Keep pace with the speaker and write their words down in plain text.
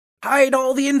Hide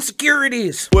all the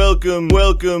insecurities. Welcome. Hey,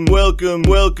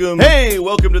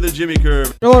 welcome to the Jimmy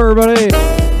Curve. Hello, everybody.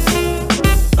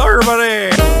 Hello, everybody.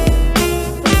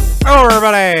 Hello,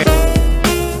 everybody.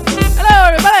 Hello,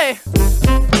 everybody.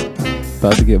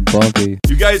 About to get bumpy.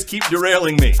 You guys keep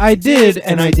derailing me. I did,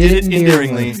 and I did it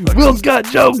endearingly. Will's got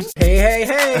jokes.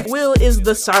 Hey. Will is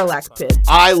the Sarlacc pit.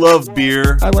 I love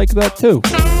beer. I like that too.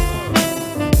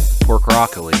 Pork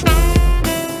broccoli.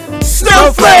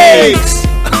 Snowflakes!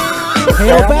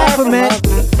 Hail Baphomet.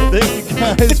 Thank you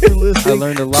guys for listening. I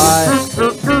learned a lot.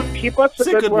 Keep up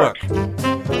the good work.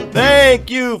 Thank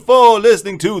you for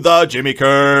listening to the Jimmy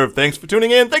Curve. Thanks for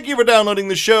tuning in. Thank you for downloading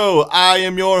the show. I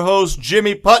am your host,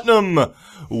 Jimmy Putnam.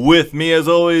 With me, as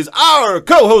always, our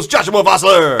co-host, Joshua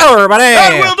Vossler. Hello, everybody.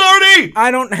 And Will Doherty. I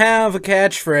don't have a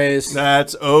catchphrase.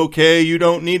 That's okay. You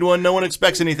don't need one. No one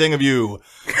expects anything of you.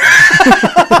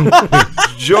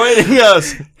 Joining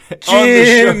us on the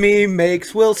show. Jimmy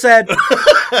makes Will said.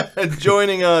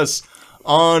 Joining us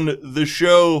on the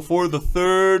show for the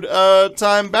third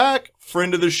time back,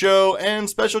 friend of the show and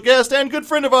special guest and good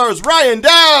friend of ours, Ryan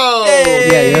Doud.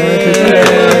 Yeah.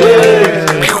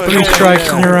 3 strikes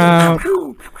and you're out.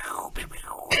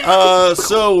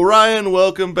 So Ryan,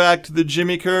 welcome back to the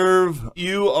Jimmy Curve.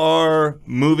 You are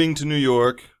moving to New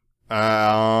York.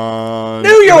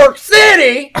 New York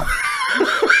City!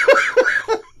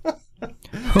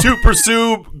 To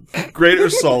pursue greater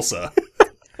salsa.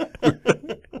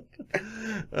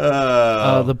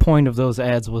 The point of those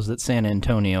ads was that San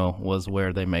Antonio was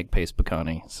where they make paste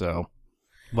picante, so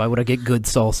why would I get good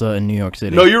salsa in New York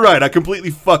City? No, you're right. I completely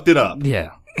fucked it up.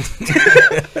 Yeah.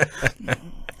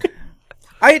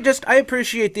 I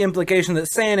appreciate the implication that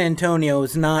San Antonio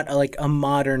is not like a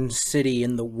modern city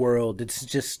in the world. It's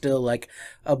just still like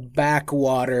a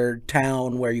backwater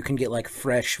town where you can get like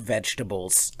fresh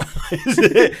vegetables.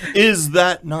 Is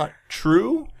that not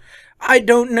true? I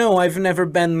don't know. I've never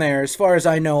been there. As far as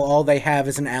I know, all they have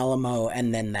is an Alamo,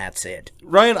 and then that's it.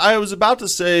 Ryan, I was about to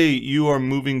say you are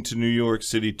moving to New York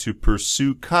City to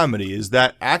pursue comedy. Is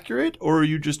that accurate, or are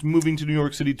you just moving to New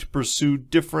York City to pursue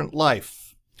different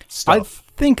life stuff?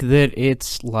 I think that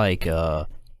it's like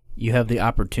you have the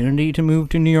opportunity to move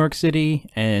to New York City,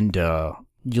 and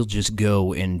you'll just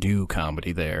go and do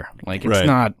comedy there. Like it's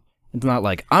not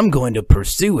like I'm going to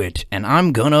pursue it, and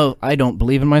I don't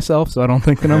believe in myself, so I don't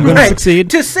think that I'm going to succeed.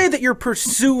 To say that you're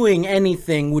pursuing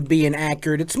anything would be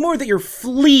inaccurate. It's more that you're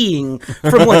fleeing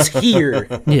from what's here.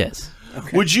 Yes.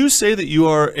 Okay. Would you say that you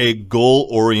are a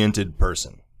goal-oriented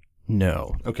person?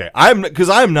 No. Okay, because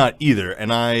I'm not either,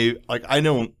 and I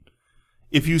don't.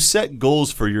 If you set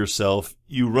goals for yourself,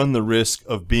 you run the risk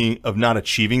of not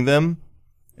achieving them,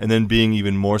 and then being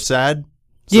even more sad.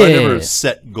 So I never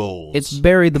set goals. It's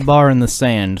bury the bar in the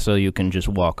sand so you can just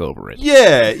walk over it.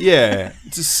 Yeah.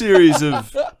 It's a series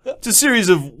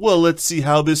of, well, let's see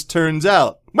how this turns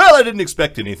out. Well, I didn't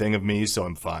expect anything of me, so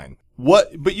I'm fine.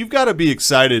 But you've got to be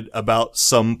excited about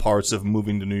some parts of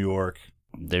moving to New York.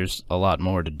 There's a lot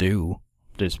more to do.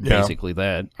 Just basically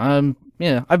that. I've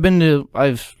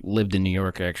lived in New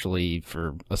York actually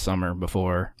for a summer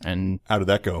before, and how did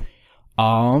that go?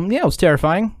 It was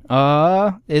terrifying.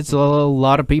 It's a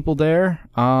lot of people there.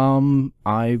 Well,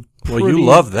 you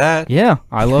love that. Yeah,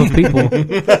 I love people.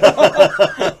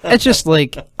 It's just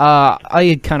like,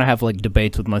 I kind of have like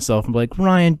debates with myself. I'm like,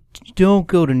 Ryan, don't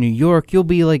go to New York. You'll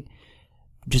be like,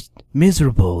 just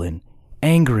miserable and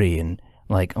angry and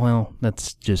like, well,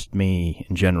 that's just me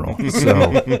in general.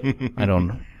 So I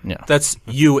don't, That's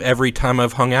you every time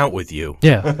I've hung out with you.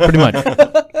 Yeah, pretty much.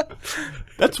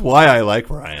 That's why I like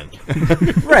Ryan.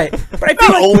 Right. But I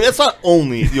feel that's not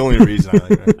only the only reason I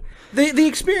like Ryan. The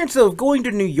experience of going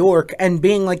to New York and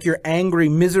being like your angry,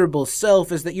 miserable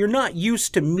self is that you're not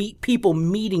used to people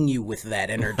meeting you with that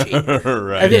energy.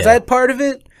 Right. Is that part of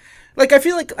it? Like I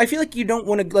feel like you don't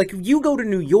want to, like, you go to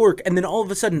New York and then all of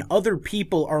a sudden other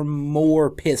people are more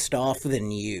pissed off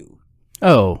than you.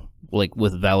 Oh, like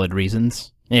with valid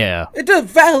reasons? Yeah.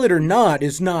 Valid or not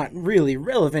is not really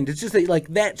relevant. It's just that, like,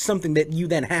 that's something that you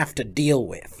then have to deal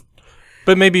with.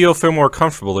 But maybe you'll feel more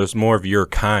comfortable. There's more of your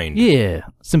kind. Yeah.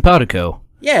 Simpatico.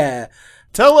 Yeah.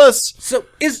 Tell us. So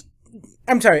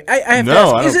I'm sorry, I have to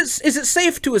ask, is it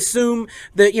safe to assume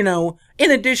that,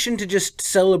 in addition to just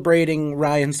celebrating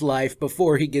Ryan's life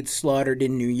before he gets slaughtered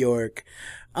in New York,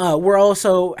 we're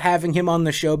also having him on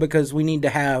the show because we need to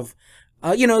have,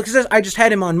 because I just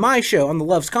had him on my show, on the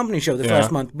Love's Company show this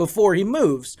last month before he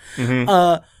moves,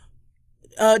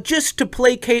 just to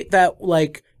placate that,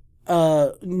 like,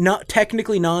 not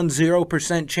technically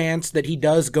non-0% chance that he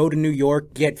does go to New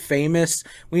York, get famous.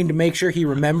 We need to make sure he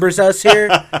remembers us here.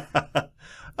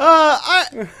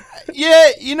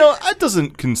 Yeah, that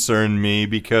doesn't concern me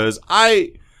because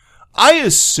I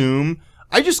assume,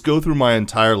 I just go through my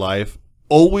entire life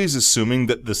always assuming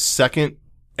that the second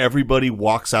everybody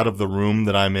walks out of the room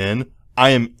that I'm in,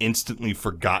 I am instantly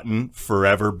forgotten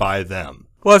forever by them.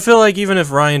 Well, I feel like even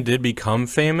if Ryan did become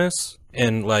famous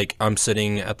and like I'm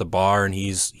sitting at the bar and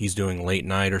he's doing late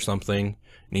night or something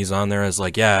and he's on there as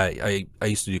like, yeah, I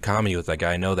used to do comedy with that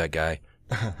guy, I know that guy.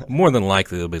 More than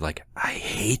likely they'll be like, I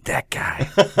hate that guy.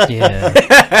 Yeah,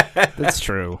 that's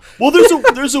true. Well,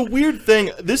 there's a weird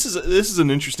thing. This is an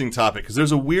interesting topic because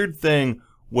there's a weird thing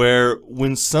where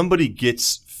when somebody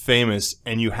gets famous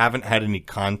and you haven't had any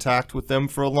contact with them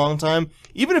for a long time,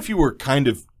 even if you were kind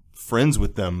of friends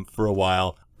with them for a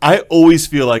while, I always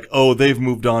feel like, oh, they've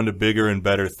moved on to bigger and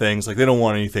better things. Like they don't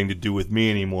want anything to do with me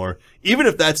anymore. Even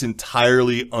if that's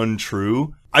entirely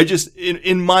untrue, I just,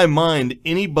 in my mind,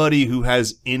 anybody who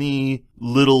has any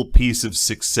little piece of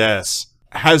success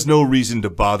has no reason to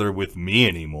bother with me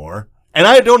anymore. And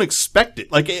I don't expect it.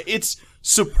 Like, it's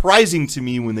surprising to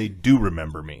me when they do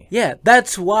remember me. Yeah,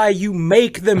 that's why you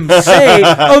make them say,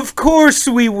 of course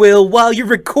we will, while you're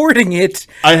recording it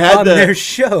on their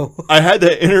show. I had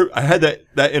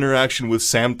that interaction with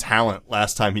Sam Talent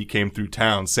last time he came through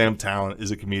town. Sam Talent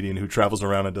is a comedian who travels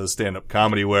around and does stand-up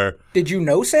comedy where... Did you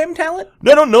know Sam Talent?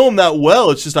 No, I don't know him that well.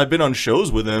 It's just I've been on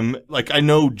shows with him. Like, I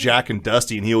know Jack and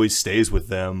Dusty, and he always stays with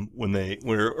them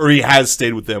or he has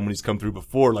stayed with them when he's come through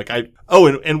before. Like, he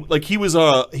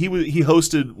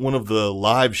hosted one of the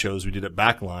live shows we did at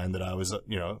Backline that I was, so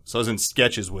I was in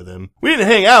sketches with him. We didn't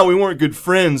hang out. We weren't good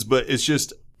friends, but it's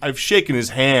just, I've shaken his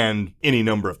hand any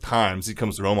number of times. He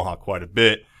comes through Omaha quite a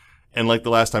bit. And like the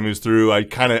last time he was through, I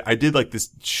did like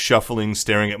this shuffling,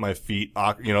 staring at my feet,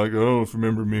 like, oh, if you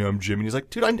remember me, I'm Jimmy. And he's like,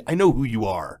 dude, I know who you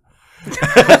are. And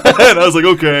I was like,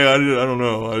 okay, I don't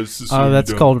know.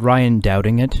 That's called Ryan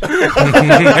doubting it.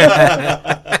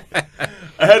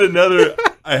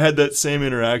 I had that same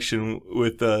interaction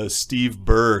with Steve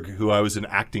Berg, who I was in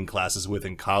acting classes with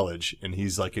in college, and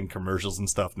he's like in commercials and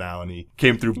stuff now. And he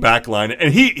came through Backline,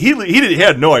 and he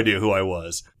had no idea who I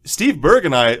was. Steve Berg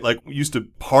and I like used to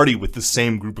party with the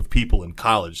same group of people in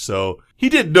college, so he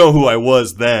didn't know who I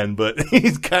was then, but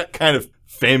he's kind of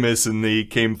famous, and he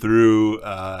came through,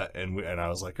 and I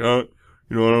was like, oh,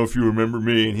 I don't know if you remember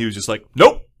me, and he was just like,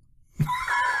 nope.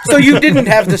 So you didn't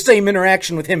have the same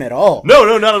interaction with him at all?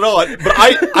 No, not at all. But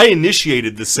I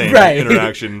initiated the same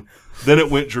interaction. Then it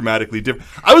went dramatically different.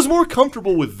 I was more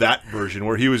comfortable with that version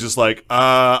where he was just like,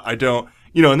 I don't,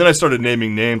 and then I started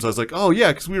naming names. I was like, oh,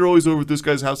 yeah, because we were always over at this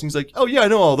guy's house. And he's like, oh, yeah, I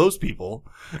know all those people.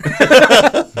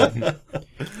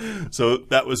 So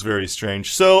that was very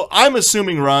strange. So I'm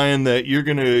assuming, Ryan, that you're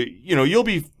going to, you'll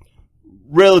be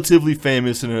relatively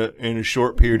famous in a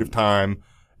short period of time.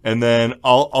 And then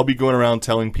I'll be going around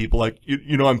telling people like,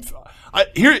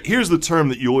 here's the term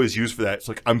that you always use for that. It's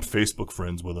like, I'm Facebook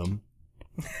friends with him.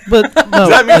 But no,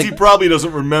 that means he probably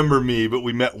doesn't remember me, but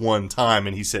we met one time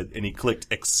and he clicked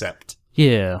accept.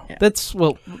 Yeah.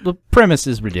 The premise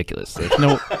is ridiculous. It's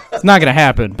not going to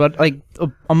happen. But like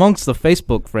amongst the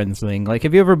Facebook friends thing, like,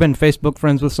 have you ever been Facebook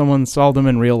friends with someone, saw them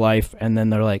in real life, and then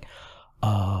they're like,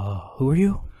 who are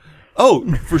you? Oh,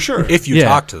 for sure. If you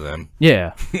talk to them.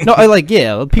 Yeah. No,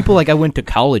 people like I went to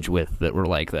college with that were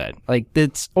like that. Like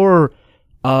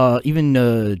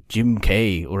even Jim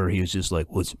K, or he was just like,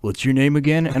 what's your name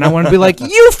again? And I want to be like,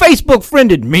 you Facebook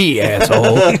friended me,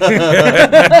 asshole.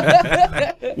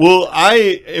 Well,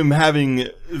 I am having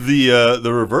the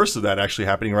reverse of that actually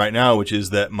happening right now, which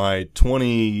is that my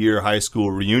 20-year high school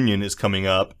reunion is coming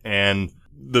up, and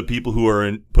the people who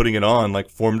are putting it on like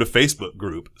formed a Facebook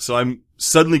group. So I'm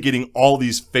suddenly getting all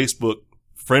these Facebook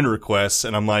friend requests,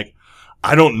 and I'm like,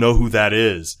 I don't know who that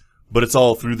is, but it's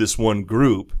all through this one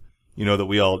group, that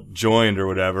we all joined or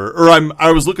whatever. Or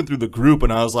I was looking through the group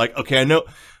and I was like, okay, I know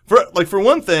for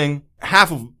one thing,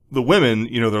 half of the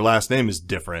women, their last name is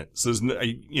different. So there's, and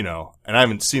I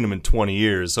haven't seen them in 20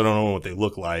 years, so I don't know what they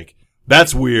look like.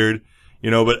 That's weird,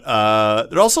 but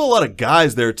there are also a lot of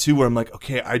guys there too where I'm like,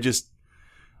 okay,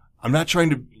 I'm not trying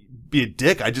to be a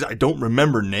dick. I don't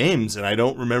remember names, and I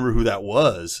don't remember who that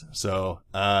was. So,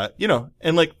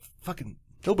 and like fucking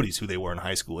nobody's who they were in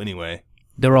high school anyway.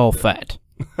 They're all fat.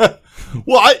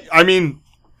 Well, I mean,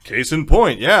 case in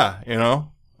point, yeah,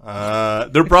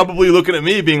 they're probably looking at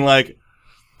me being like,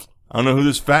 I don't know who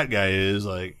this fat guy is,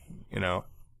 like, and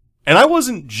I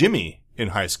wasn't Jimmy in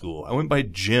high school. I went by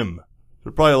Jim. There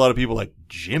are probably a lot of people like,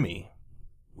 Jimmy?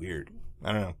 Weird.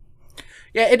 I don't know.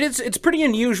 Yeah, it's pretty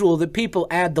unusual that people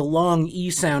add the long E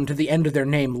sound to the end of their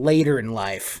name later in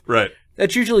life. Right.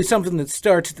 That's usually something that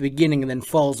starts at the beginning and then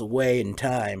falls away in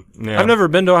time. Yeah. I've never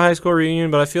been to a high school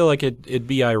reunion, but I feel like it'd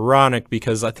be ironic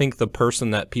because I think the person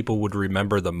that people would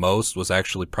remember the most was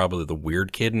actually probably the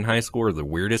weird kid in high school or the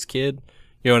weirdest kid.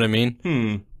 You know what I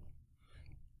mean?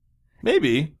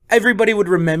 Maybe. Everybody would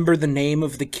remember the name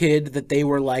of the kid that they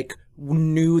were like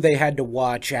knew they had to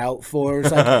watch out for.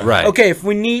 It's like, Right. Okay, if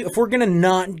we're gonna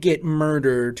not get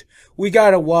murdered, we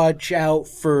gotta watch out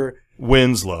for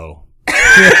Winslow.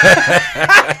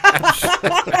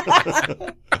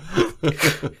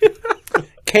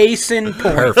 case in point.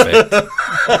 Perfect.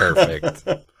 Perfect.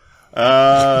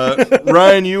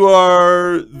 Ryan, you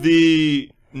are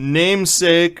the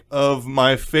namesake of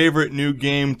my favorite new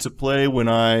game to play when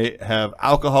I have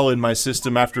alcohol in my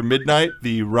system after midnight,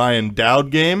 the Ryan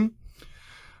Doud game.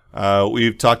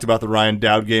 We've talked about the Ryan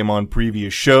Doud game on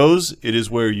previous shows. It is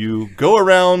where you go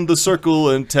around the circle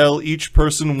and tell each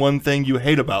person one thing you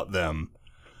hate about them.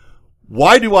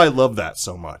 Why do I love that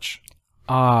so much?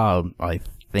 I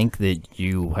think that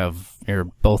you're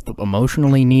both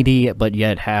emotionally needy, but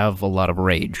yet have a lot of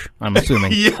rage. I'm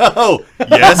assuming. Yo,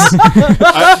 yes.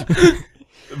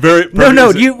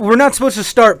 No, we're not supposed to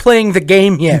start playing the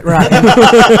game yet, right?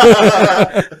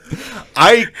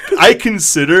 I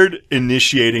considered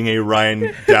initiating a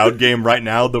Ryan Doud game right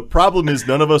now. The problem is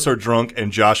none of us are drunk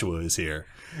and Joshua is here.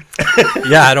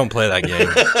 Yeah, I don't play that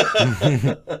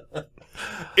game.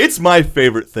 It's my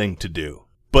favorite thing to do,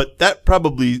 but that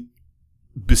probably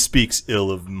bespeaks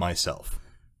ill of myself.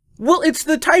 Well, it's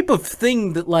the type of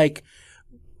thing that, like,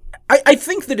 I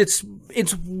think that it's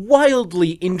wildly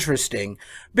interesting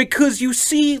because you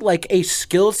see, like, a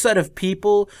skill set of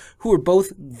people who are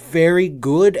both very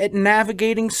good at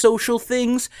navigating social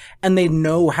things, and they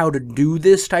know how to do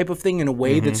this type of thing in a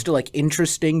way that's still, like,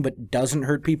 interesting but doesn't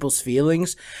hurt people's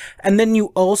feelings. And then you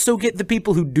also get the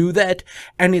people who do that,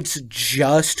 and it's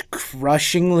just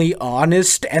crushingly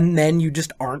honest, and then you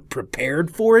just aren't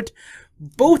prepared for it.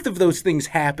 Both of those things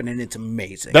happen, and it's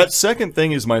amazing. That second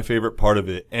thing is my favorite part of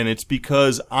it, and it's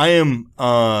because I am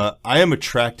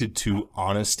attracted to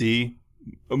honesty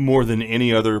more than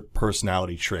any other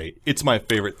personality trait. It's my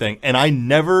favorite thing, and I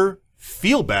never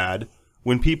feel bad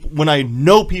when I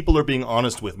know people are being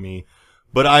honest with me,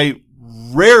 but I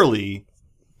rarely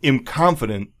am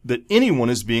confident that anyone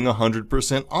is being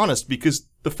 100% honest, because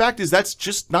the fact is that's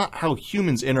just not how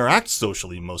humans interact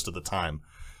socially most of the time.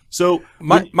 So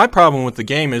my problem with the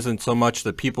game isn't so much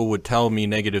that people would tell me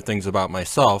negative things about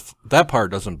myself. That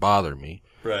part doesn't bother me.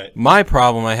 Right. My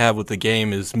problem I have with the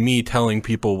game is me telling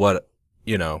people what,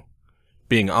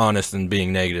 being honest and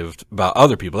being negative about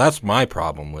other people. That's my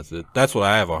problem with it. That's what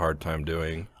I have a hard time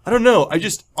doing. I don't know.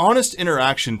 Honest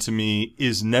interaction to me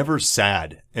is never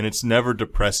sad and it's never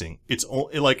depressing. It's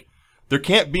like there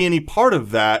can't be any part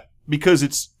of that because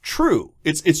it's true.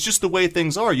 It's just the way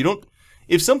things are.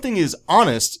 If something is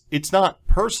honest, it's not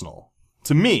personal.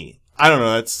 To me. I don't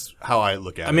know. That's how I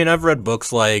look at it. I mean, I've read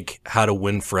books like How to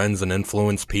Win Friends and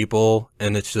Influence People,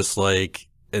 and it's just like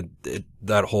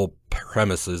that whole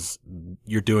premise is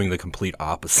you're doing the complete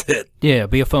opposite. Yeah,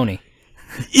 be a phony.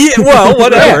 Yeah, well,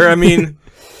 whatever. I mean,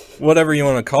 whatever you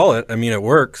want to call it. I mean, it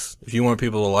works if you want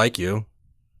people to like you.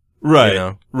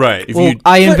 Right. Right.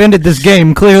 I invented this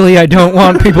game. Clearly, I don't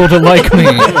want people to like me.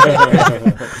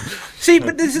 See,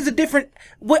 but this is a different...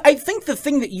 I think the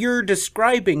thing that you're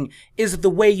describing is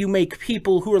the way you make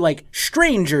people who are, like,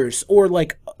 strangers or,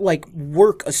 like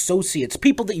work associates,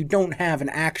 people that you don't have an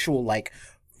actual, like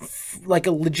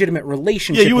a legitimate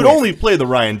relationship with. Yeah, you would only play the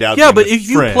Ryan Doud game. Yeah, but if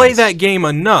you friends. play that game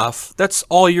enough, that's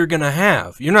all you're going to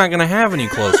have. You're not going to have any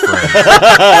close friends.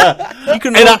 You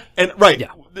can Right.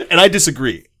 Yeah. And I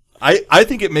disagree. I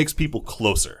think it makes people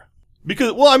closer.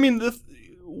 Because, well, I mean...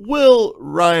 Will,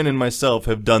 Ryan, and myself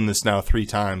have done this now 3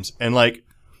 times, and, like,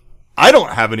 I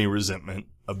don't have any resentment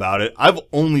about it. I've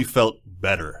only felt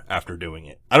better after doing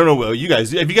it. I don't know, Will, have you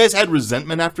guys had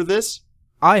resentment after this?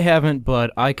 I haven't,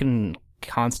 but I can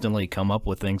constantly come up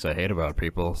with things I hate about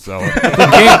people, so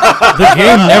the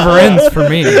game never ends for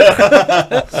me.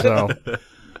 So...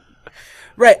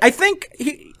 Right, I think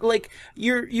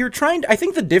you're trying to, I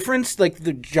think the difference, like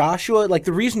the Joshua, like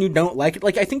the reason you don't like it,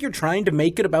 like I think you're trying to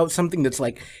make it about something that's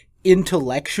like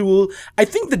intellectual. I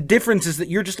think the difference is that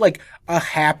you're just like a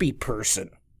happy person.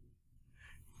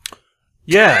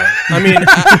 Yeah, I mean,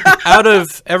 out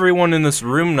of everyone in this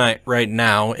room right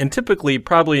now, and typically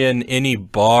probably in any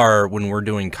bar when we're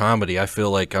doing comedy, I feel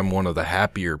like I'm one of the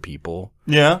happier people.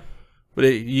 Yeah. But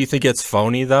you think it's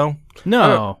phony though?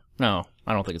 No.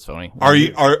 I don't think it's funny. Are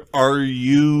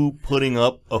you putting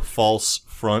up a false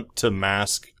front to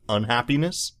mask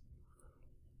unhappiness?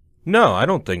 No, I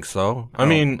don't think so. I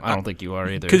mean, I don't think you are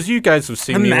either. Because you guys have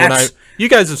seen me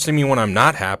when I'm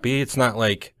not happy. It's not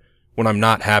like when I'm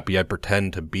not happy, I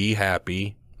pretend to be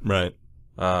happy. Right.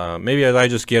 Maybe I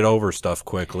just get over stuff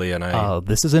quickly, and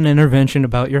this is an intervention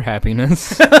about your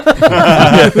happiness.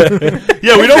 Yeah,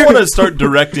 we don't want to start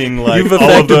directing like you've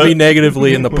affected me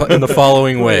negatively in the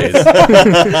following ways.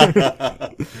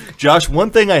 Josh, one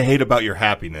thing I hate about your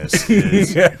happiness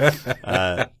is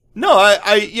no,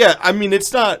 I mean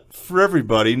it's not for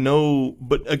everybody. No,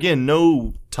 but again,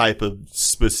 no type of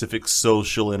specific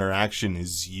social interaction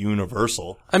is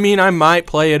universal. I mean, I might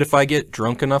play it if I get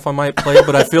drunk enough. I might play it,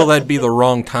 but I feel that'd be the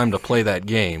wrong time to play that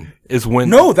game.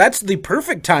 No, that's the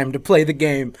perfect time to play the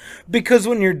game, because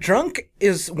when you're drunk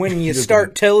is when you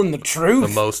start telling the truth.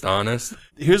 The most honest.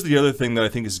 Here's the other thing that I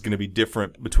think is going to be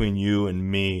different between you and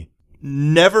me.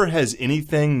 Never has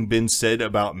anything been said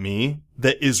about me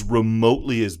that is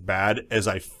remotely as bad as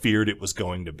I feared it was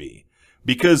going to be.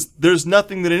 Because there's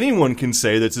nothing that anyone can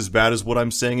say that's as bad as what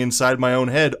I'm saying inside my own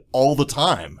head all the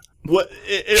time.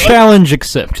 Challenge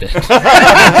accepted.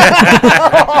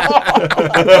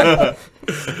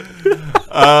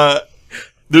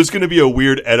 There's going to be a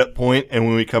weird edit point, and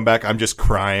when we come back, I'm just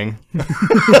crying. I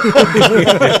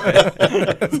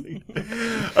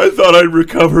thought I'd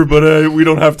recover, but we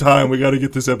don't have time. We got to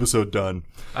get this episode done.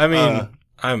 I mean,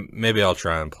 maybe I'll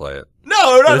try and play it. No,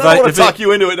 I don't want to talk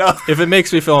you into it now. If it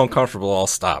makes me feel uncomfortable, I'll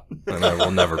stop, and I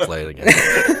will never play it again.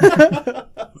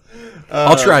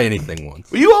 I'll try anything once.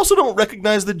 Well, you also don't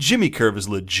recognize that Jimmy Curve is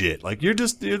legit. Like you're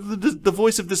the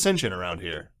voice of dissension around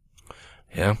here.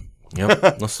 Yeah.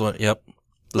 Yep. Yep.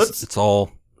 It's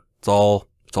all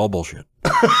bullshit.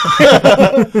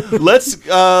 Let's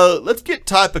get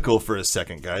topical for a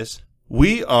second, guys.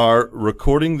 We are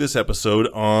recording this episode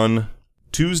on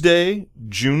Tuesday,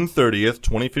 June 30th,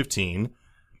 2015,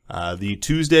 the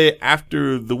Tuesday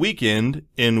after the weekend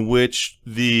in which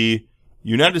the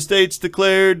United States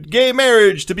declared gay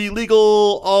marriage to be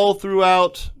legal all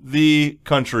throughout the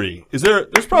country.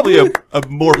 There's probably a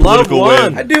more political way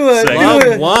of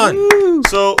Love one.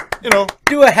 So,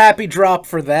 do a happy drop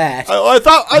for that. I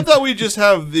thought we just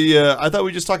have I thought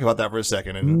we just talk about that for a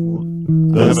second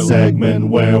and the segment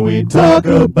where we talk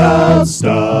about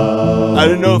stuff. I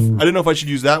didn't know if I should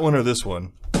use that one or this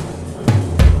one.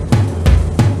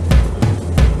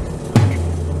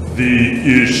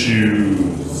 The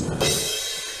issues.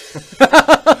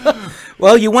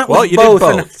 Well, you went with you both.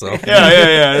 did both. So.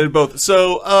 Yeah, I did both.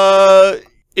 So,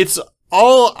 it's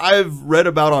all I've read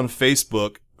about on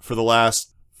Facebook for the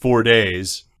last 4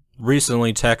 days.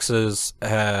 Recently, Texas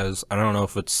has, I don't know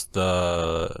if it's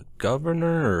the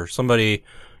governor or somebody,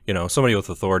 somebody with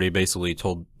authority basically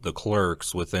told the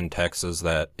clerks within Texas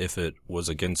that if it was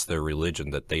against their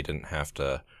religion that they didn't have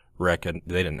to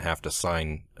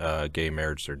sign gay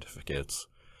marriage certificates.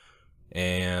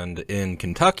 And in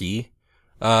Kentucky,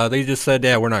 they just said,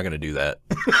 yeah, we're not going to do that.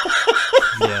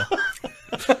 Yeah.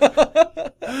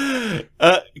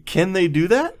 Can they do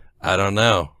that? I don't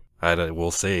know. We'll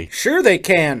see. Sure they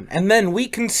can, and then we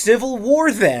can civil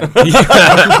war them.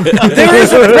 There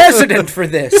is a precedent for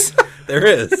this. There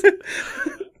is.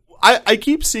 I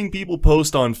keep seeing people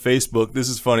post on Facebook. This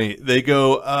is funny. They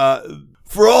go,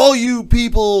 for all you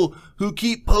people who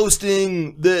keep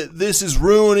posting that this is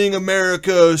ruining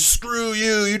America, screw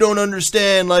you, you don't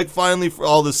understand, like finally for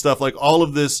all this stuff, like all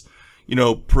of this,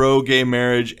 pro-gay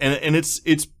marriage, and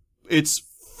it's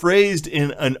phrased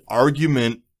in an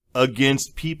argument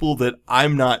against people that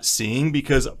I'm not seeing,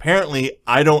 because apparently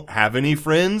I don't have any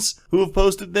friends who have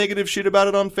posted negative shit about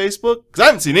it on Facebook, because I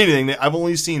haven't seen anything. I've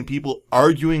only seen people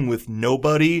arguing with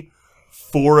nobody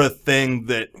for a thing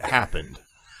that happened.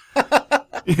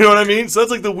 You know what I mean? So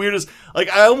that's like the weirdest. Like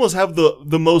I almost have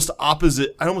the most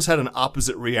opposite. I almost had an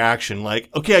opposite reaction. Like,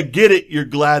 okay, I get it. You're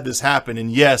glad this happened, and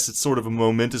yes, it's sort of a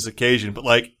momentous occasion. But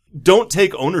like, don't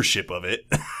take ownership of it.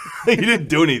 You didn't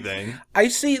do anything. I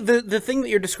see the thing that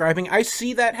you're describing. I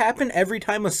see that happen every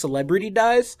time a celebrity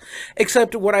dies.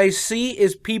 Except what I see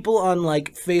is people on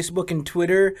like Facebook and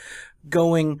Twitter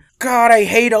going, God, I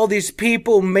hate all these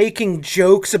people making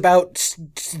jokes about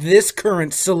this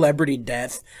current celebrity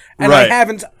death. And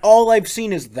right. All I've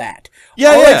seen is that.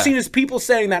 I've seen is people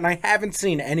saying that, and I haven't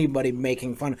seen anybody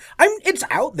making fun. It's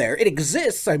out there. It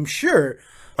exists, I'm sure.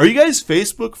 Are you guys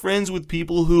Facebook friends with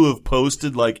people who have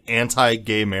posted like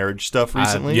anti-gay marriage stuff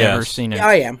recently? Yes. I've never seen it.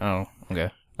 I am. Oh,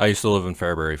 okay. I used to live in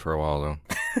Fairbury for a while, though.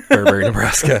 Fairbury,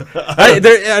 Nebraska. I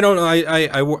don't know.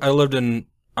 I lived in...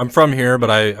 I'm from here, but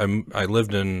I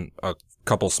lived in a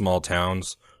couple small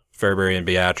towns Fairbury and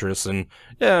Beatrice, and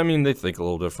yeah, I mean, they think a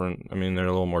little different. I mean, they're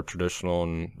a little more traditional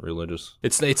and religious.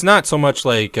 It's not so much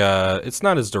like it's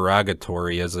not as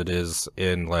derogatory as it is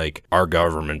in like our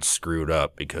government screwed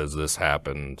up because this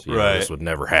happened. You know, this would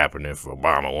never happen if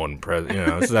Obama wasn't president. You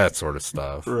know, it's that sort of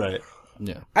stuff. Right.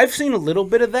 Yeah. I've seen a little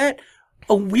bit of that.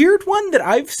 A weird one that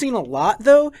I've seen a lot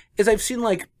though is I've seen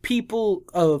like people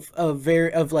of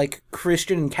like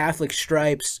Christian and Catholic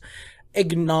stripes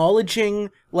acknowledging,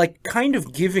 like, kind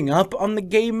of giving up on the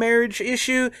gay marriage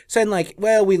issue, saying like,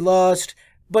 well, we lost,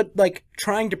 but like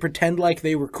trying to pretend like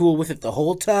they were cool with it the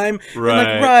whole time. Right.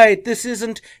 And, like, this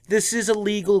is a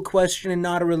legal question and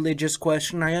not a religious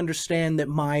question. I understand that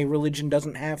my religion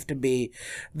doesn't have to be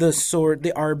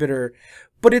the arbiter,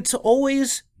 but it's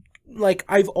always like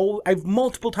I've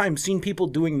multiple times seen people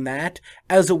doing that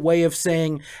as a way of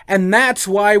saying, and that's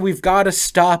why we've got to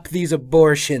stop these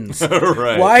abortions.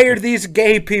 Right. Why are these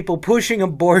gay people pushing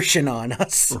abortion on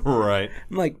us? Right.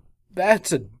 I'm like,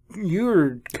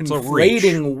 you're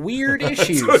conflating weird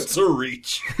issues. It's a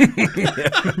reach.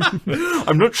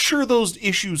 I'm not sure those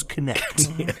issues connect.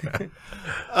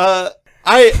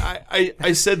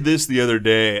 I said this the other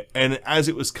day, and as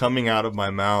it was coming out of my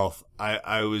mouth,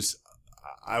 I was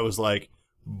like,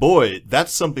 boy,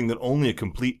 that's something that only a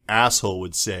complete asshole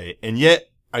would say, and yet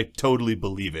I totally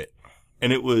believe it.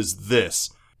 And it was this.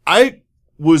 I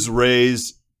was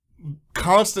raised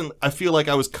I feel like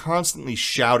I was constantly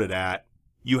shouted at,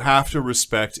 you have to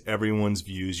respect everyone's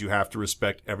views, you have to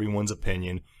respect everyone's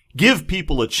opinion, give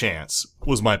people a chance,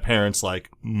 was my parents' like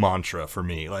mantra for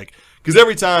me. Like, because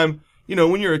every time, you know,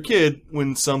 when you're a kid,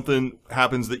 when something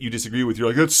happens that you disagree with, you're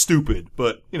like, that's stupid.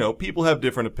 But, you know, people have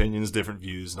different opinions, different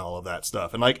views, and all of that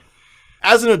stuff. And, like,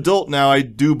 as an adult now, I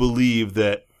do believe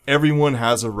that everyone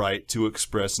has a right to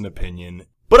express an opinion.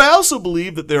 But I also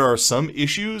believe that there are some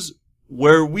issues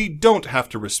where we don't have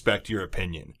to respect your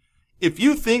opinion. If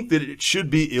you think that it should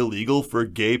be illegal for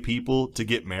gay people to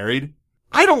get married,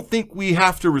 I don't think we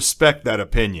have to respect that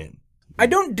opinion. I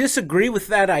don't disagree with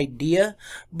that idea,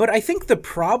 but I think the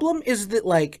problem is that,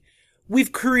 like,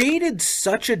 we've created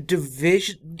such a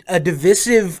divisive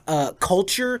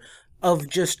culture of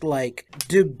just, like,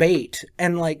 debate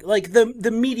and, like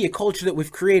the media culture that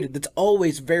we've created that's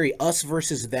always very us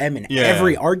versus them in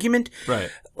every argument. Right.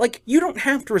 Like, you don't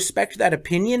have to respect that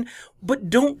opinion, but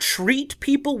don't treat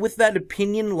people with that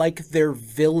opinion like they're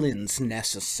villains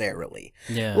necessarily.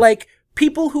 Yeah. Like,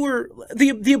 people who are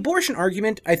the abortion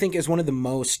argument, I think, is one of the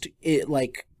most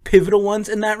like pivotal ones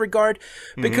in that regard,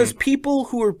 because people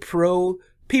who are pro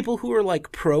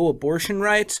abortion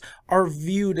rights are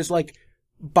viewed as, like,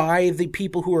 by the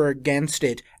people who are against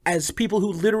it as people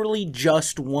who literally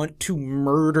just want to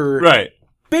murder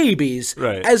babies,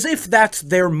 as if that's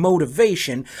their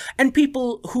motivation, and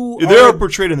people who are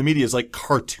portrayed in the media as like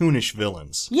cartoonish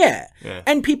villains. Yeah.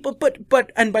 And people, but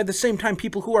by the same time,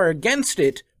 people who are against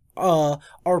it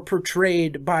are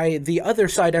portrayed by the other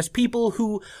side as people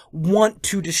who want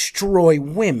to destroy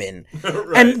women.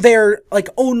 And they're, like,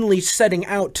 only setting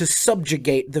out to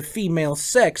subjugate the female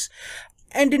sex.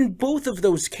 And in both of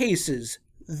those cases,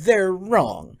 they're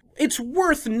wrong. It's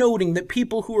worth noting that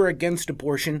people who are against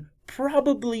abortion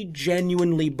probably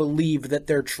genuinely believe that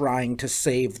they're trying to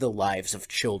save the lives of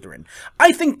children.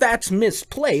 I think that's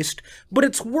misplaced, but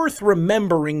it's worth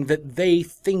remembering that they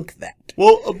think that.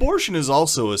 Well, abortion is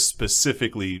also a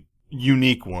specifically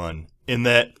unique one in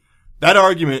that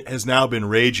argument has now been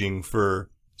raging for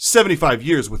 75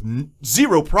 years with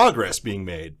zero progress being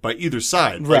made by either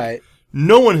side. Right. Like,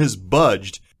 no one has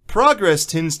budged. Progress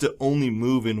tends to only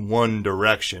move in one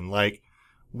direction. Like,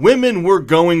 women were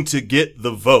going to get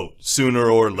the vote sooner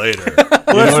or later.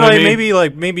 Well, that's why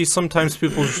maybe sometimes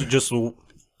people should just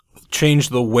change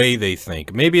the way they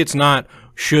think. Maybe it's not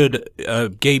should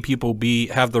gay people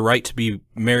have the right to be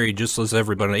married just as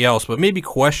everybody else, but maybe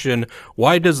question,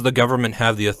 why does the government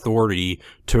have the authority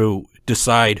to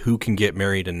decide who can get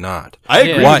married and not? I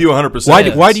agree with you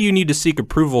 100%. Why do you need to seek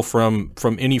approval from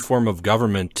any form of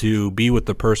government to be with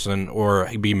the person or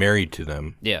be married to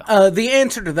them? Yeah. The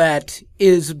answer to that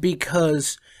is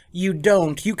because you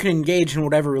can engage in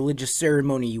whatever religious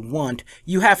ceremony you want.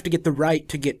 You have to get the right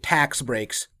to get tax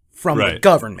breaks from the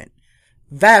government.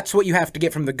 That's what you have to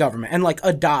get from the government. And, like,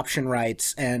 adoption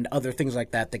rights and other things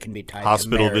like that can be tied to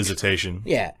hospital marriage. visitation.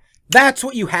 Yeah. That's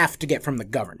what you have to get from the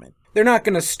government. They're not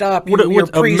going to stop you, your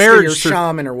priest or your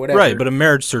shaman or whatever. Right, but a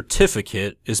marriage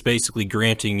certificate is basically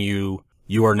granting you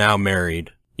are now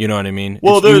married. You know what I mean?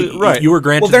 Well, you were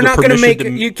granted. Well, they're not going to make.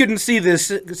 You couldn't see this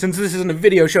since this isn't a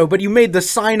video show, but you made the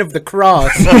sign of the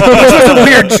cross, which was a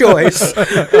weird choice.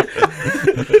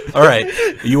 All right,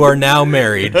 you are now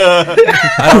married.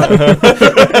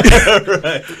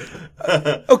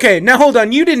 Okay, now hold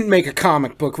on. You didn't make a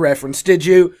comic book reference, did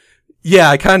you? Yeah,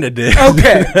 I kind of did.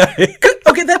 Okay.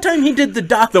 Okay, that time he did the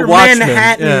Dr. Watchmen,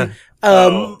 Manhattan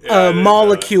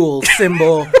molecule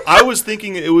symbol. I was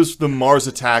thinking it was the Mars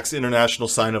Attacks International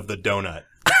sign of the donut.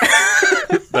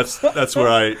 That's where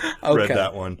I read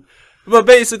that one. But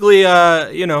basically,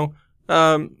 I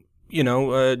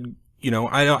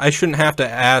shouldn't have to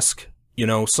ask,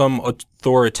 some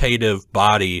authoritative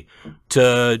body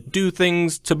to do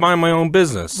things to mind my own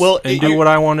business and do what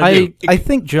I want to do. I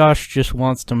think Josh just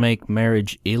wants to make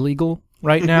marriage illegal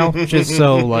right now, just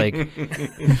so, like...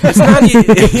 It's not,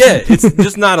 it's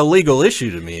just not a legal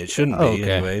issue to me. It shouldn't be,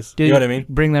 anyways. You know what I mean?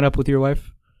 Bring that up with your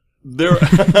wife? There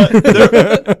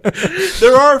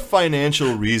are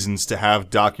financial reasons to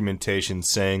have documentation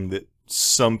saying that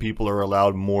some people are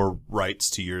allowed more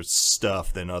rights to your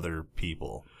stuff than other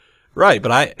people. Right,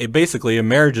 but basically a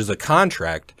marriage is a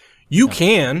contract. You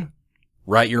can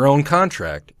write your own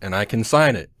contract, and I can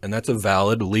sign it, and that's a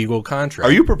valid legal contract.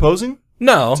 Are you proposing?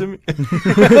 No. We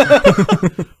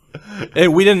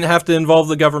didn't have to involve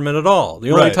the government at all.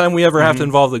 The only time we ever have to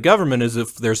involve the government is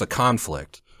if there's a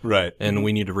conflict. Right. And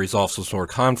we need to resolve some sort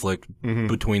of conflict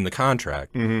between the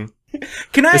contract.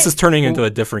 This is turning into a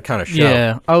different kind of show.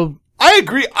 Yeah. I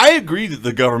agree that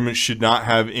the government should not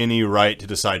have any right to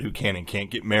decide who can and can't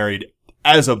get married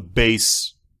as a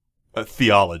base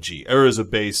theology or as a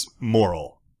base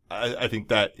moral. I think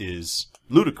that is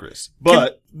ludicrous.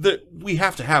 But we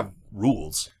have to have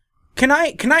rules. Can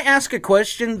I ask a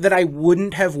question that I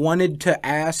wouldn't have wanted to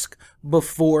ask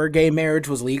before gay marriage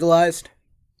was legalized?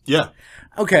 Yeah.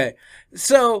 Okay.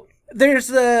 So there's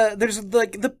the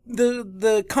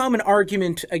common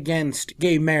argument against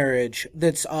gay marriage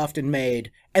that's often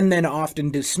made and then often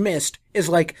dismissed is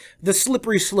like the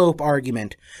slippery slope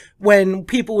argument. When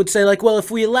people would say like, well,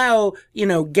 if we allow,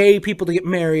 gay people to get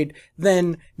married,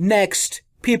 then next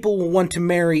people will want to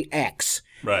marry X.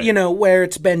 Right. Where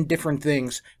it's been different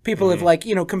things. People have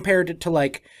compared it to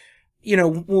like,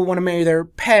 will want to marry their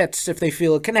pets if they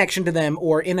feel a connection to them,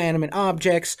 or inanimate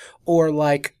objects, or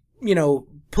like,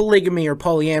 polygamy or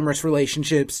polyamorous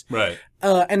relationships. Right.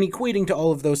 And equating to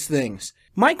all of those things.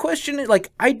 My question is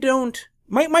like,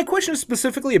 my question is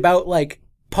specifically about like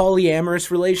polyamorous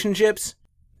relationships.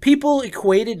 People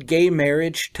equated gay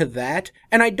marriage to that,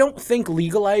 and I don't think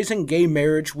legalizing gay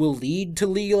marriage will lead to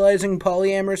legalizing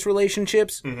polyamorous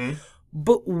relationships.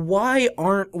 But why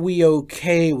aren't we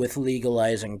okay with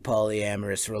legalizing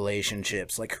polyamorous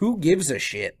relationships? Like, who gives a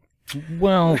shit?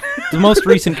 Well, the most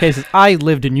recent cases, I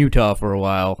lived in Utah for a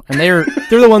while, and they're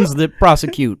the ones that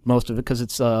prosecute most of it because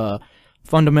it's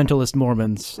fundamentalist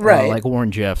Mormons, like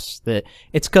Warren Jeffs. That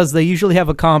it's because they usually have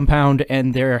a compound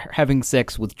and they're having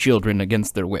sex with children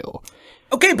against their will.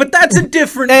 Okay, but that's a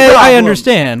different problem. I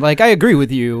understand. Like, I agree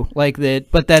with you. Like that,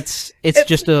 but it's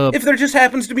just a. If there just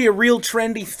happens to be a real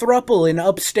trendy throuple in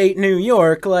upstate New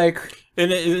York, like.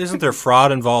 And isn't there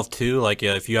fraud involved too? Like,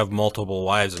 if you have multiple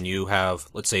wives and you have,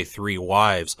 let's say, 3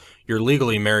 wives, you're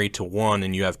legally married to one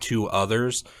and you have 2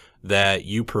 others that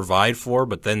you provide for,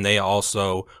 but then they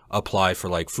also apply for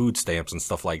like food stamps and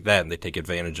stuff like that, and they take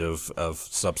advantage of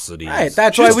subsidies. Right,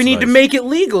 that's why we need to make it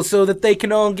legal so that they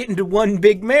can all get into one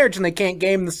big marriage and they can't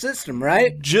game the system,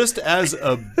 right? Just as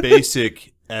a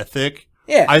basic ethic,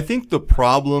 I think the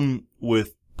problem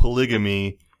with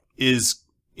polygamy is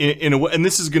in a way, and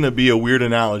this is going to be a weird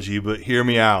analogy, but hear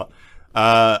me out.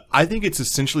 I think it's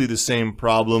essentially the same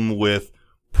problem with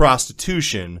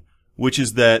prostitution, which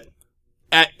is that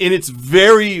in its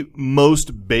very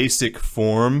most basic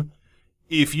form,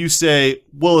 if you say,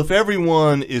 well, if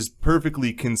everyone is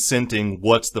perfectly consenting,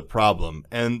 what's the problem?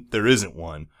 And there isn't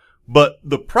one. But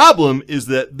the problem is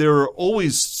that there are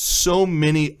always so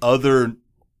many other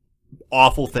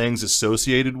awful things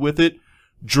associated with it.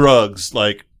 Drugs,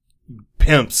 like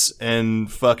pimps and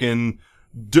fucking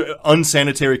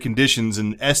unsanitary conditions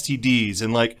and STDs.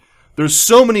 And like, there's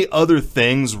so many other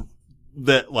things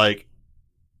that like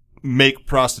make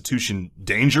prostitution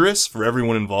dangerous for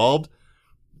everyone involved.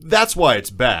 That's why it's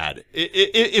bad.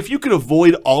 If you could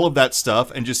avoid all of that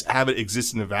stuff and just have it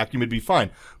exist in a vacuum, it'd be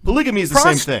fine. Polygamy is the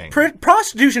same thing.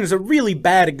 Prostitution is a really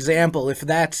bad example if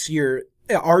that's your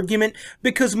argument,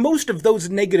 because most of those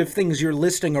negative things you're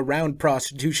listing around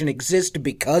prostitution exist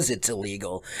because it's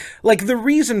illegal. Like, the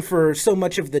reason for so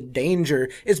much of the danger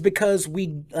is because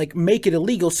we like make it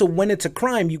illegal, so when it's a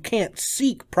crime you can't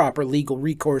seek proper legal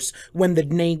recourse when the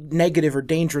negative or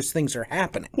dangerous things are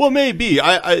happening. Well, maybe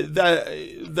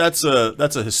that's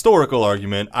a historical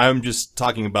argument. I'm just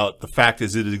talking about the fact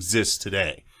as it exists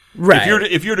today. Right.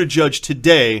 If you're to judge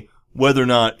today whether or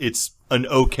not it's an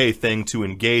okay thing to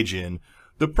engage in.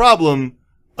 The problem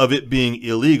of it being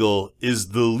illegal is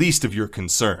the least of your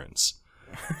concerns.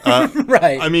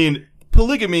 Right. I mean,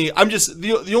 polygamy, I'm just,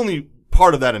 the only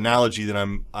part of that analogy that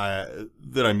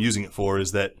I'm using it for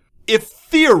is that if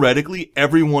theoretically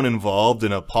everyone involved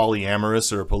in a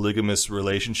polyamorous or a polygamous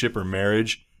relationship or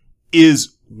marriage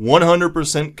is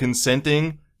 100%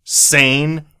 consenting,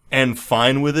 sane, and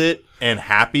fine with it, and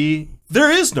happy, there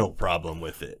is no problem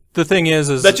with it. The thing is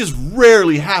that just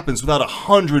rarely happens without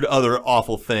 100 other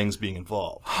awful things being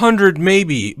involved. 100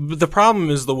 maybe. But the problem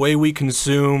is the way we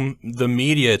consume the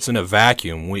media. It's in a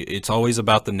vacuum. It's always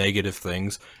about the negative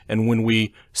things. And when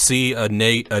we see a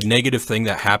negative thing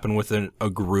that happened within a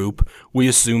group, we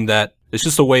assume that it's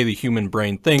just the way the human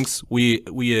brain thinks. We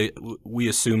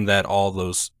assume that all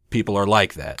those people are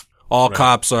like that. All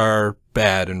cops are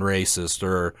bad and racist,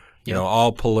 or you know,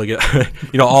 all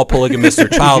polygamists are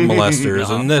child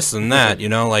molesters and this and that, you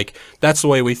know, like that's the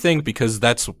way we think because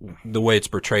that's the way it's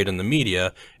portrayed in the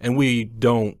media, and we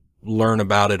don't learn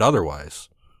about it otherwise.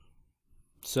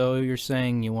 So you're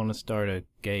saying you want to start a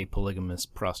gay polygamous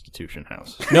prostitution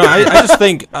house? No, I just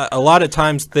think a lot of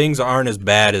times things aren't as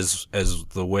bad as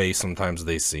the way sometimes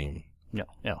they seem.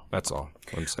 Yeah. That's all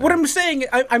I'm saying. What I'm saying,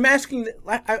 I'm asking,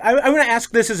 I'm going to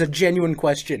ask this as a genuine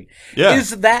question. Yeah.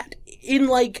 Is that in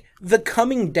like the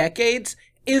coming decades,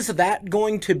 is that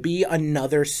going to be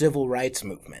another civil rights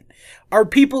movement? Are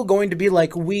people going to be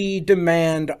like, we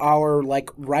demand our like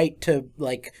right to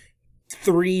like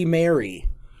marry?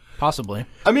 Possibly.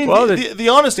 I mean, the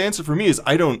honest answer for me is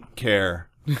I don't care.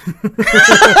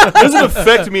 It doesn't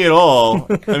affect me at all.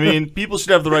 I mean, people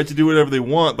should have the right to do whatever they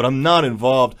want, but I'm not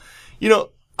involved. You know,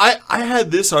 I had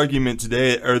this argument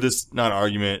today, or this, not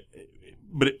argument,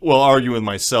 but, arguing with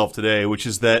myself today, which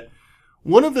is that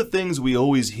one of the things we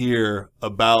always hear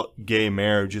about gay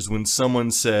marriage is when someone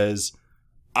says,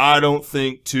 I don't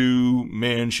think two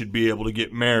men should be able to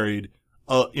get married.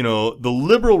 You know, the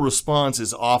liberal response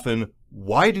is often,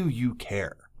 why do you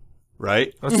care?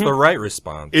 Right? That's the right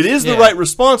response. It is the right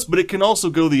response, but it can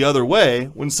also go the other way.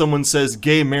 When someone says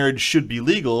gay marriage should be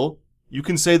legal, you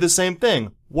can say the same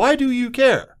thing. Why do you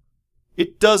care?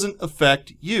 It doesn't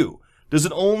affect you.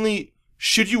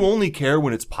 Should you only care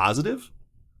when it's positive?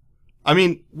 I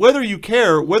mean, whether you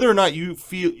care, whether or not you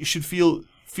should feel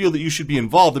that you should be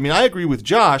involved. I mean, I agree with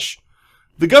Josh.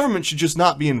 The government should just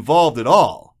not be involved at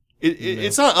all.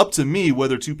 It's not up to me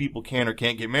whether two people can or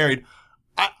can't get married.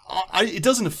 It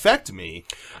doesn't affect me.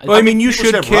 Well, I mean, you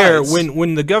should care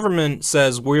when the government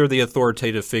says we're the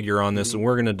authoritative figure on this and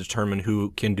we're going to determine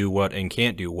who can do what and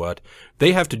can't do what.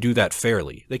 They have to do that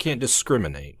fairly. They can't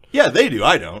discriminate. Yeah, they do.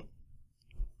 I don't.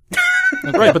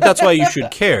 Right, but that's why you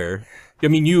should care. I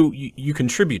mean, you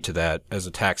contribute to that as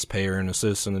a taxpayer and a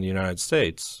citizen of the United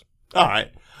States. All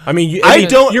right. I mean,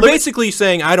 you're basically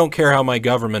saying I don't care how my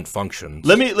government functions.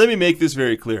 Let me make this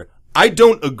very clear. I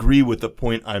don't agree with the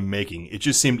point I'm making. It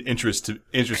just seemed interesting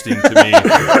to me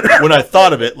when I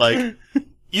thought of it. Like,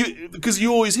 because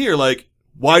you always hear like,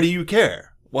 why do you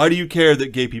care? Why do you care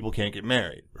that gay people can't get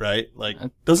married? Right? Like,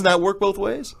 doesn't that work both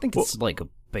ways? I think it's like a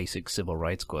basic civil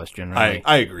rights question. Right?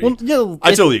 I agree. Well,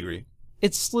 I totally agree.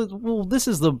 This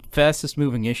is the fastest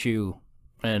moving issue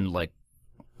in like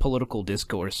political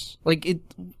discourse. Like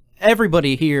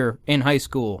everybody here in high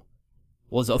school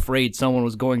was afraid someone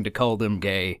was going to call them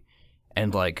gay.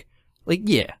 And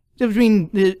yeah. I mean,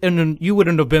 and then you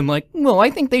wouldn't have been like, well, I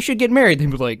think they should get married.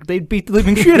 They'd be like, they'd beat the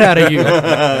living shit out of you.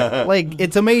 Like,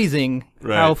 it's amazing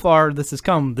how far this has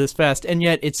come this fast. And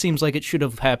yet, it seems like it should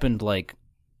have happened, like,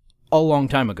 a long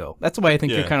time ago. That's why I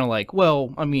think you're kind of like,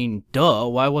 well, I mean, duh,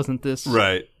 why wasn't this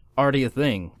already a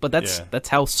thing? But that's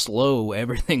how slow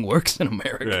everything works in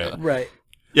America. Right.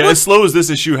 Yeah, as slow as this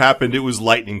issue happened, it was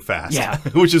lightning fast. Yeah.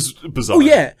 Which is bizarre. Oh,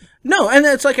 yeah. No, and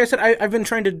it's like I said, I've been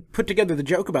trying to put together the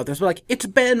joke about this, but like, it's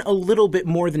been a little bit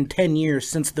more than 10 years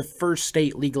since the first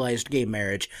state legalized gay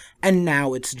marriage, and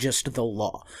now it's just the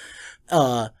law.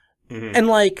 And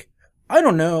like, I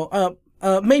don't know,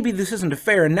 maybe this isn't a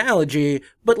fair analogy,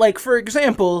 but like, for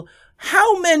example,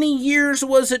 how many years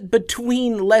was it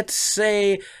between, let's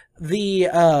say,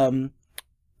 the,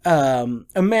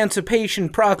 Emancipation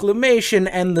Proclamation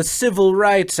and the Civil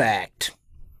Rights Act?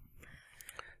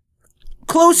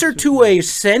 Closer to a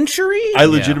century? I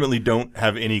legitimately don't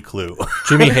have any clue.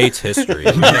 Jimmy hates history.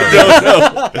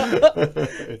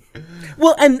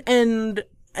 Well, and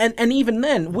even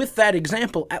then, with that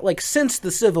example, like since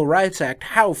the Civil Rights Act,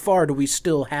 how far do we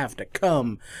still have to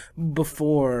come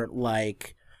before,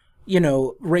 like, you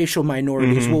know, racial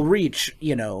minorities will reach,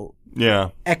 you know,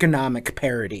 economic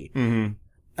parity?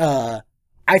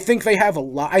 I think they have a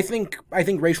lot. I think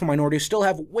racial minorities still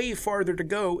have way farther to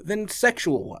go than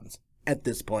sexual ones at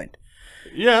this point.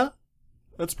 Yeah,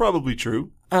 that's probably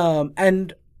true.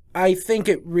 And I think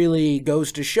it really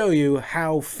goes to show you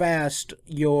how fast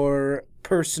your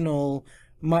personal,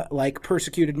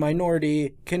 persecuted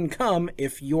minority can come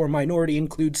if your minority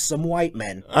includes some white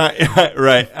men.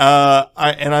 Right.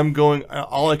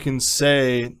 All I can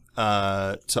say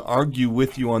to argue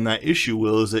with you on that issue,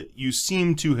 Will, is that you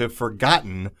seem to have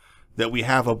forgotten that we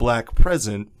have a black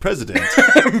president,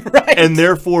 right. And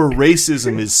therefore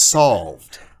racism is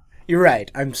solved. You're right.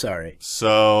 I'm sorry.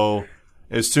 So,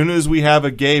 as soon as we have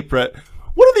a gay what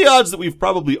are the odds that we've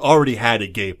probably already had a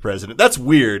gay president? That's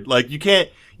weird. Like, you can't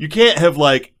have,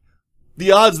 like,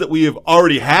 the odds that we have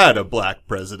already had a black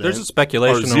president. There's a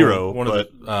speculation are zero, of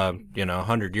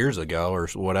 100 years ago or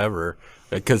whatever,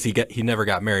 because he never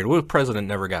got married. What president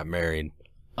never got married?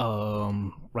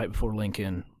 Right before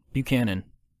Lincoln, Buchanan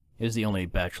is the only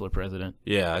bachelor president.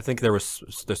 Yeah, I think there was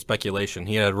the speculation.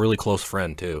 He had a really close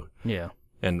friend too. Yeah.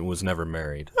 And was never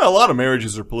married. A lot of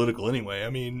marriages are political anyway. I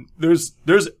mean, there's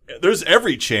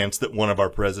every chance that one of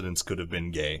our presidents could have been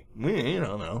gay. We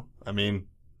don't know. I mean,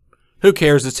 who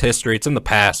cares? It's history. It's in the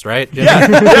past, right?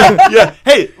 Yeah.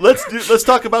 Hey, let's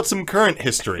talk about some current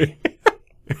history.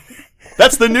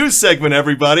 That's the news segment,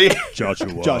 everybody. Joshua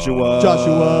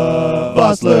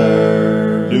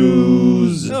Vossler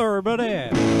News.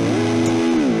 Everybody.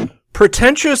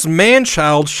 Pretentious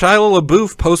man-child Shia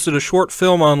LaBeouf posted a short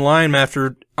film online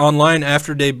after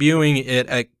debuting it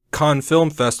at Cannes Film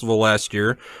Festival last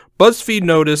year. BuzzFeed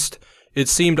noticed it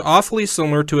seemed awfully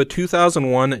similar to a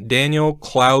 2001 Daniel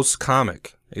Clowes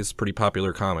comic. It's a pretty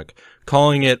popular comic,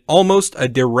 calling it almost a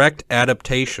direct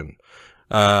adaptation.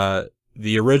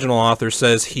 The original author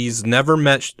says he's never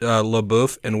met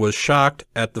LaBeouf and was shocked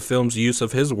at the film's use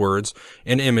of his words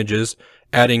and images,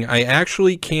 adding, "I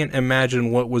actually can't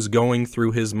imagine what was going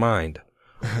through his mind."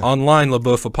 Online,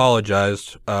 LaBeouf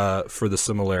apologized for the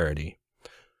similarity.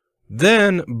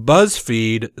 Then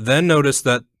BuzzFeed then noticed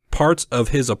that parts of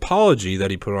his apology that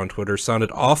he put on Twitter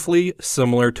sounded awfully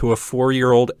similar to a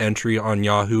 4-year-old entry on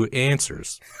Yahoo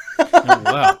Answers. Oh,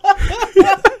 wow.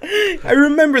 I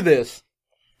remember this.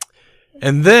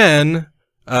 And then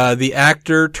the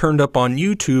actor turned up on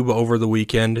YouTube over the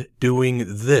weekend doing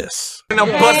this. And I'm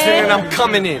busting and I'm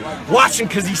coming in. Watching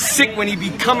cause he's sick when he be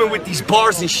coming with these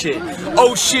bars and shit.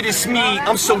 Oh shit, it's me.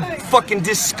 I'm so fucking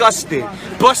disgusted.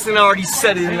 Bustin' already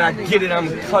said it and I get it, I'm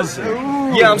a cousin.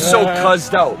 Yeah, I'm so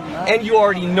cuzzed out. And you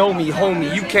already know me,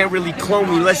 homie. You can't really clone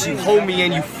me unless you hold me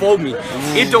and you fold me.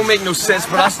 It don't make no sense,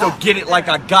 but I still get it like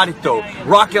I got it though.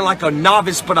 Rockin' like a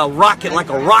novice, but I rock it like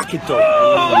a rocket though.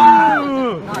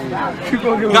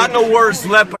 Got no words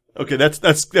left. Okay, that's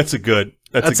a good.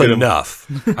 That's a good enough.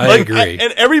 I agree.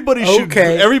 And everybody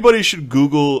should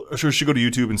Google, or should go to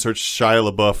YouTube and search Shia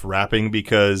LaBeouf rapping,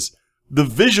 because the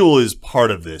visual is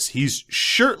part of this. He's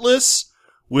shirtless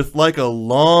with like a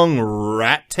long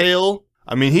rat tail.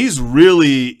 I mean, he's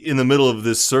really in the middle of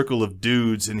this circle of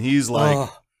dudes, and he's like,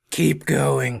 keep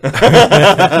going.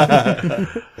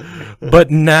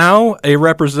 But now a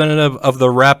representative of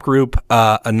the rap group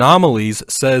Anomalies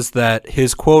says that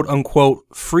his quote-unquote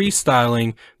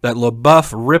freestyling, that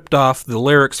LeBeouf ripped off the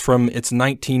lyrics from its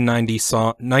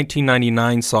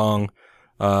 1999 song.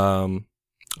 I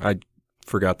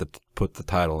forgot to put the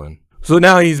title in. So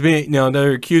now he's being,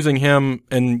 they're accusing him,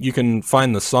 and you can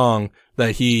find the song,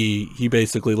 that he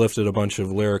basically lifted a bunch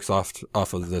of lyrics off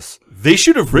of this. They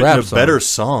should have written a better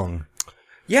song.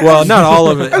 Yeah, well, not all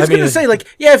of it. I was going to say,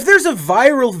 if there's a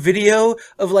viral video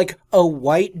of, a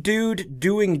white dude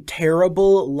doing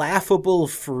terrible, laughable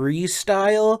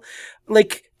freestyle,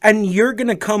 and you're going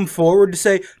to come forward to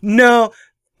say, no,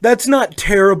 that's not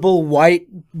terrible white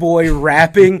boy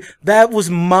rapping. That was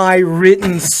my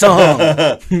written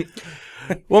song.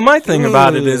 Well, my thing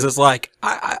about it is I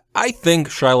think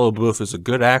Shia LaBeouf is a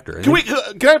good actor.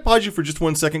 Can I pause you for just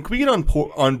 1 second? Can we get on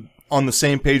the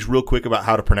same page real quick about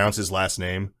how to pronounce his last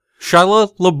name?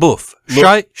 Shia LaBeouf.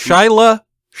 Shia.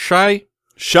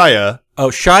 Oh,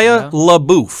 Shia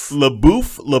LaBeouf.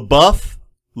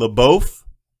 LeBeouf.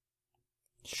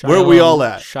 Where are we all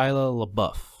at? Shia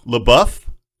LaBeouf. LeBeouf?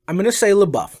 I'm going to say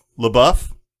LeBeouf.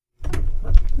 LeBeouf?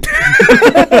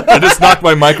 I just knocked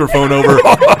my microphone over.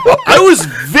 I was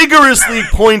vigorously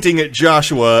pointing at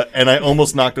Joshua, and I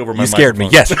almost knocked over my microphone. You scared me.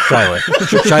 Yes, Shia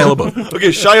LaBeouf. Okay,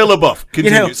 Shia LaBeouf.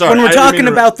 Continue. Sorry, when we're talking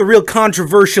about the real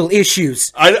controversial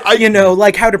issues,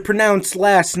 like how to pronounce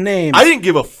last names. I didn't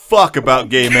give a fuck about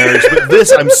gay marriage, but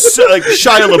this,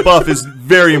 Shia LaBeouf is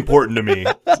very important to me.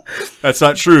 That's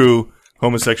not true,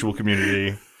 homosexual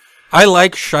community. I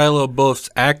like Shia LaBeouf's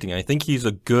acting. I think he's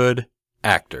a good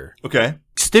actor. Okay.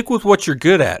 Stick with what you're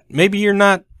good at. Maybe you're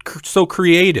not so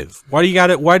creative. Why do you got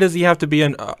it? Why does he have to be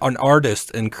an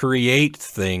artist and create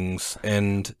things?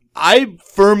 And I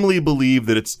firmly believe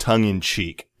that it's tongue in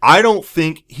cheek. I don't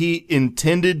think he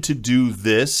intended to do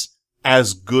this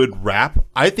as good rap.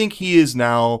 I think he is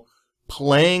now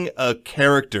playing a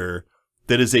character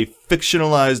that is a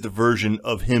fictionalized version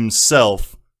of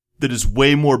himself that is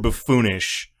way more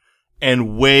buffoonish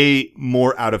and way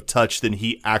more out of touch than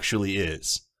he actually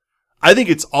is. I think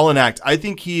it's all an act. I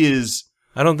think he is...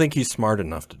 I don't think he's smart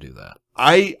enough to do that.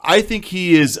 I think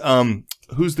he is...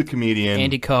 who's the comedian?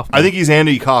 Andy Kaufman. I think he's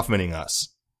Andy Kaufmaning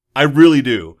us. I really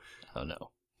do. Oh,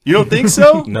 no. You don't think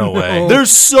so? No way.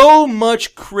 There's so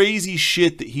much crazy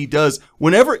shit that he does.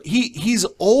 Whenever he's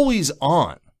always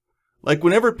on. Like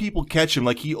whenever people catch him,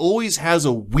 like he always has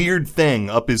a weird thing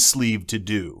up his sleeve to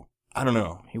do. I don't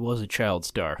know. He was a child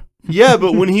star. Yeah,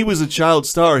 but when he was a child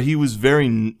star, he was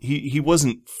he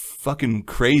wasn't fucking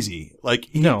crazy. Like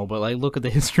no, but like look at the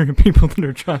history of people that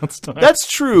are child stars.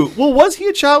 That's true. Well, was he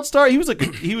a child star? He was like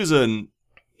he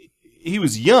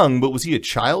was young, but was he a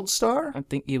child star? I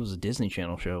think it was a Disney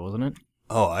Channel show, wasn't it?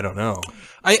 Oh, I don't know.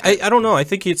 I don't know. I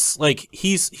think it's like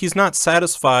he's not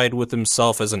satisfied with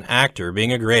himself as an actor.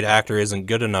 Being a great actor isn't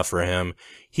good enough for him.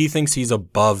 He thinks he's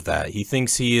above that. He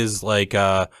thinks he is like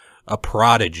a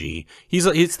prodigy.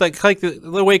 It's like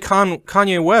the way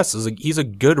Kanye West is. He's a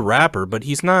good rapper, but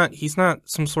he's not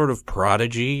some sort of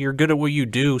prodigy. You're good at what you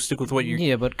do. Stick with what you.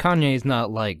 Yeah, but Kanye's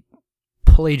not like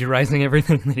plagiarizing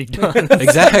everything that he does.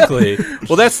 Exactly.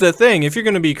 Well, that's the thing. If you're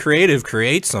going to be creative,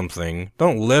 create something.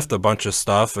 Don't lift a bunch of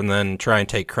stuff and then try and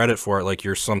take credit for it like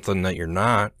you're something that you're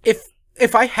not.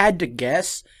 If I had to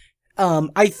guess,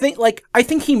 I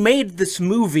think he made this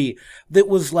movie that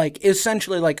was like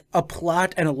essentially like a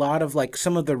plot, and a lot of like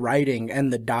some of the writing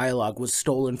and the dialogue was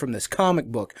stolen from this comic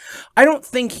book. I don't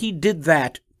think he did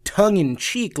that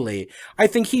tongue-in-cheekly. I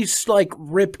think he's like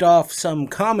ripped off some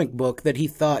comic book that he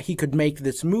thought he could make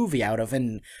this movie out of,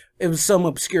 and it was some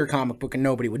obscure comic book and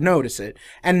nobody would notice it,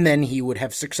 and then he would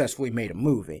have successfully made a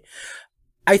movie.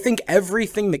 I think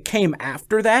everything that came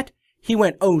after that, he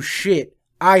went, oh shit,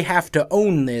 I have to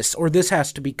own this, or this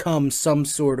has to become some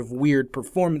sort of weird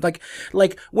performance.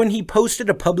 Like when he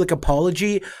posted a public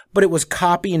apology, but it was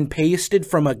copy and pasted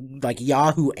from a like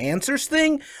Yahoo Answers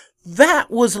thing. That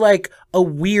was like a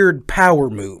weird power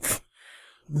move.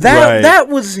 That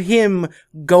was him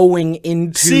going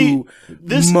into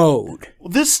mode.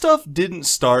 This stuff didn't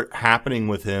start happening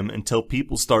with him until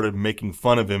people started making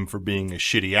fun of him for being a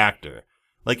shitty actor.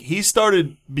 Like he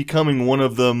started becoming one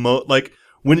of the like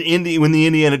when the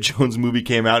Indiana Jones movie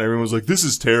came out, everyone was like, "This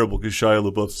is terrible because Shia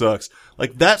LaBeouf sucks."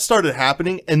 Like that started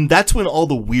happening, and that's when all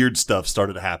the weird stuff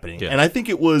started happening. Yeah. And I think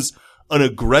it was an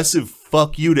aggressive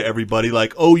fuck you to everybody,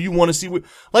 like, oh, you want to see what...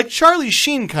 Like, Charlie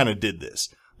Sheen kind of did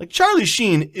this. Like, Charlie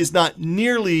Sheen is not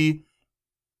nearly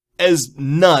as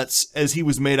nuts as he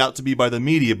was made out to be by the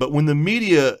media, but when the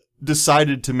media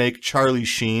decided to make Charlie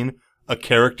Sheen a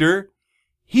character,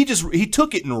 he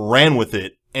took it and ran with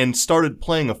it and started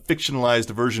playing a fictionalized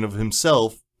version of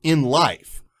himself in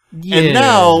life. Yeah. And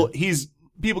now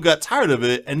people got tired of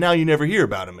it, and now you never hear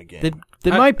about him again.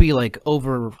 They might be, like,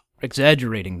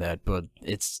 over-exaggerating that, but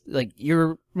it's like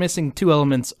you're missing two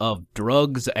elements of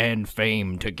drugs and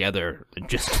fame together.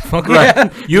 Just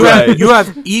fucking you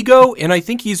have ego, and I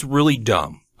think he's really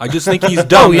dumb. I just think he's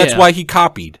dumb. That's why he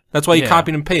copied. That's why he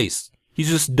copied and pasted. He's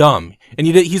just dumb, and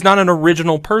he's not an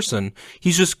original person.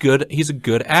 He's just good. He's a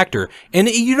good actor, and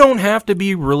you don't have to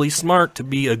be really smart to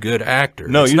be a good actor.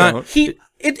 No, you don't.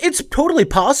 It's totally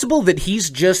possible that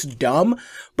he's just dumb,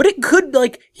 but it could,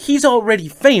 like, he's already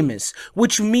famous,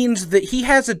 which means that he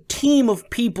has a team of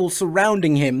people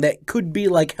surrounding him that could be,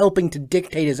 like, helping to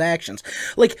dictate his actions.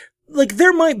 Like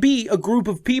there might be a group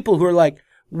of people who are like,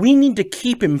 we need to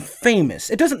keep him famous.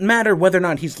 It doesn't matter whether or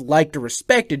not he's liked or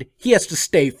respected, he has to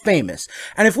stay famous.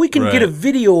 And if we can get a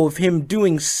video of him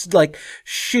doing, like,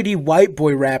 shitty white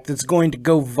boy rap that's going to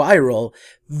go viral,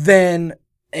 then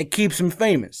it keeps him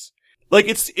famous. Like,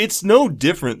 it's no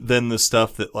different than the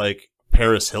stuff that, like,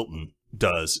 Paris Hilton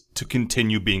does to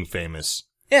continue being famous.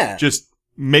 Yeah. Just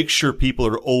make sure people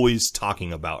are always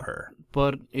talking about her.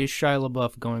 But is Shia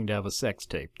LaBeouf going to have a sex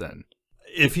tape then?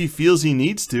 If he feels he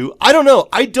needs to. I don't know.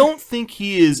 I don't think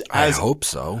he is as... I hope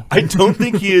so. I don't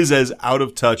think he is as out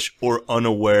of touch or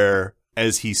unaware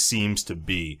as he seems to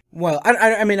be. Well,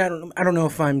 I mean, I don't know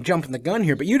if I'm jumping the gun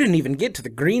here, but you didn't even get to the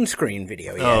green screen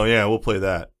video yet. Oh, yeah, we'll play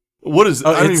that. What is...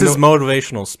 it's his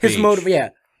motivational speech. Yeah.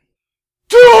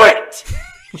 Do it!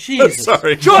 Jesus.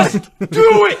 Sorry. Just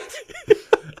do it!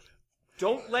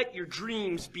 Don't let your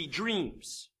dreams be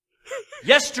dreams.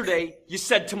 Yesterday, you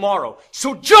said tomorrow.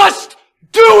 So just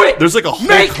do it! There's like a Hulk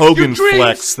Make Hogan your dreams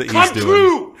flex that he's come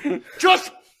doing. True.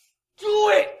 Just do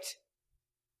it!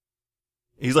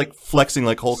 He's like flexing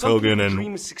like Hulk Some Hogan, people and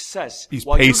dream of success he's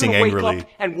while pacing you're gonna wake angrily. up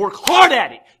and work hard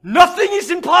at it. Nothing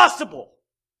is impossible.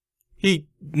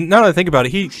 Now that I think about it,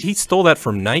 he stole that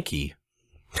from Nike.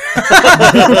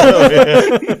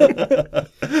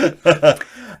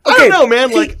 I don't know,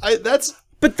 man.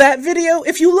 But that video,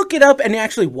 if you look it up and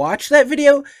actually watch that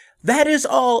video, that is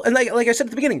all, and like I said at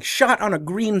the beginning, shot on a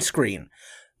green screen.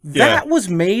 That was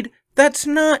made. That's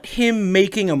not him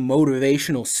making a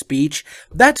motivational speech.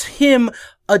 That's him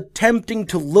attempting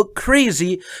to look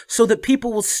crazy so that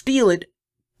people will steal it,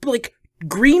 like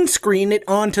green screen it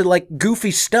onto like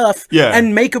goofy stuff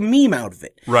and make a meme out of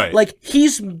it. Right. Like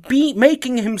he's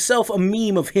making himself a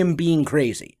meme of him being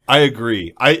crazy. I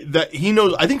agree. I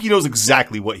think he knows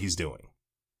exactly what he's doing.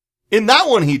 In that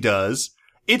one he does.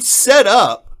 It's set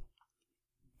up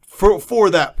for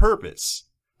that purpose.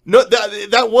 No,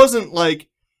 that wasn't like,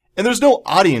 and there's no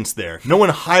audience there. No one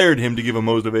hired him to give a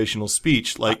motivational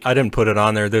speech. Like I didn't put it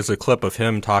on there. There's a clip of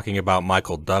him talking about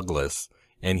Michael Douglas,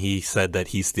 and he said that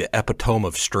he's the epitome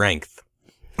of strength.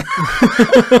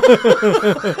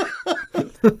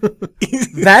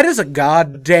 That is a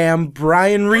goddamn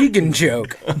Brian Regan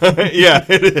joke. Yeah,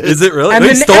 it is. Is it really? And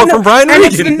They stole it from Brian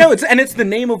Regan. It's the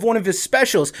name of one of his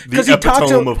specials The he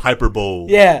talks epitome of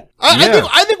hyperbole. Yeah,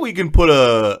 I think we can put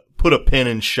a pin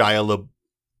in Shia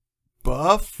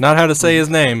LaBeouf. Not how to say his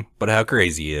name, but how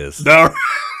crazy he is. No.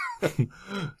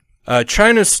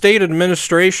 China's State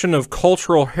Administration of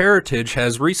Cultural Heritage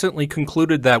has recently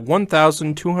concluded that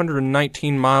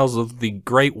 1,219 miles of the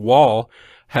Great Wall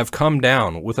have come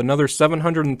down, with another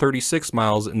 736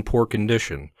 miles in poor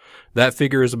condition. That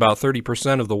figure is about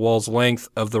 30% of the wall's length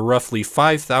of the roughly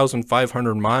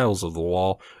 5,500 miles of the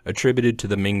wall attributed to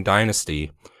the Ming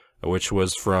Dynasty, which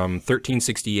was from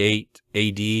 1368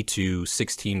 AD to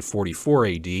 1644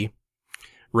 AD.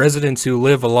 Residents who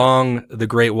live along the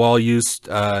Great Wall used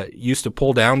to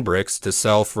pull down bricks to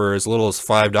sell for as little as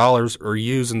 $5 or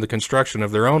use in the construction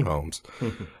of their own homes.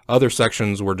 Other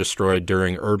sections were destroyed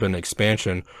during urban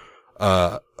expansion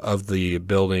of the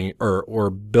building or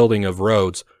building of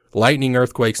roads. Lightning,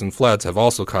 earthquakes, and floods have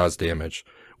also caused damage.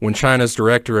 When China's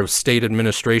Director of State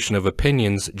Administration of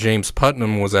Opinions, James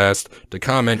Putnam, was asked to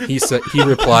comment, he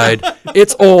replied,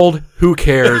 "It's old. Who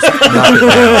cares? Knock it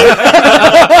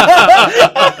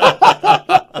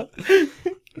down."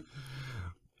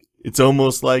 It's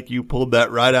almost like you pulled that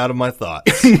right out of my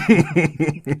thoughts.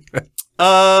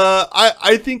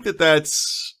 I think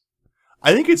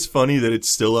I think it's funny that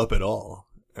it's still up at all.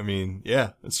 I mean,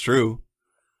 yeah, it's true.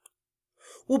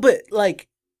 Well, but like,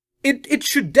 it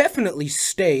should definitely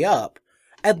stay up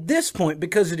at this point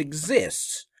because it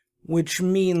exists, which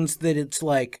means that it's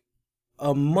like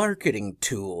a marketing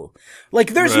tool.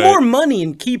 Like, there's more money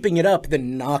in keeping it up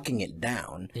than knocking it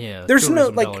down. Yeah, there's no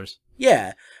like, dollars.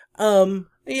 yeah.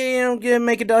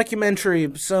 Make a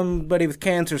documentary. Somebody with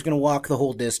cancer is going to walk the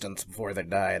whole distance before they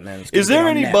die, and then it's is there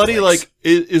anybody Netflix. like?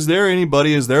 Is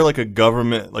there like a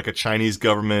government, like a Chinese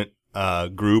government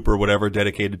group or whatever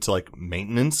dedicated to like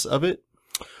maintenance of it?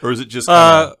 Or is it just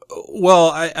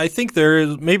well, I think there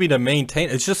is maybe to maintain.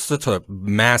 It's just such a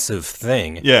massive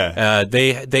thing. Yeah.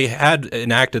 They had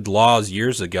enacted laws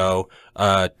years ago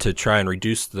to try and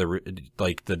reduce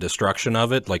the destruction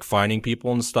of it, like finding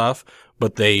people and stuff.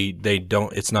 But they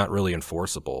don't. It's not really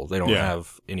enforceable. They don't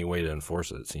have any way to enforce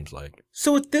it. It seems like.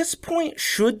 So at this point,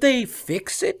 should they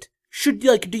fix it?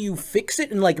 Do you fix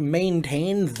it and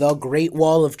maintain the Great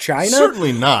Wall of China?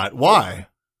 Certainly not. Why?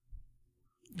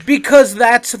 Because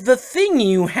that's the thing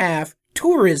you have.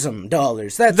 Tourism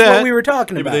dollars. That's what we were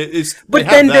talking about. But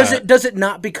then does it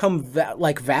not become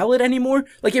valid anymore?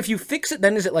 Like, if you fix it,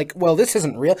 then is it like, well, this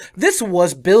isn't real. This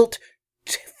was built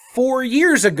 4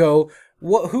 years ago.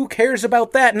 Who cares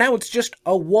about that? Now it's just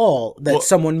a wall that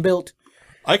someone built.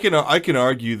 I can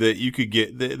argue that you could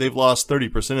get they've lost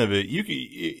 30% of it. You could,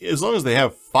 as long as they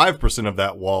have 5% of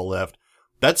that wall left,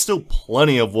 that's still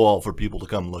plenty of wall for people to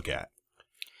come look at.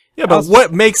 Yeah, but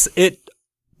what makes it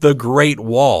the Great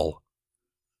Wall?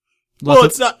 Well,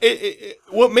 it's not.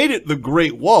 What made it the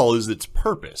Great Wall is its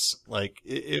purpose. Like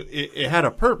it had a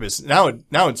purpose. Now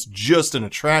it's just an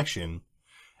attraction,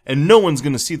 and no one's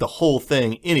going to see the whole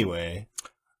thing anyway.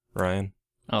 Ryan.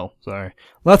 Oh, sorry.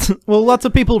 Lots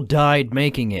of people died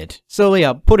making it. So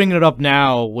yeah, putting it up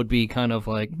now would be kind of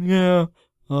like, there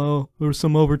was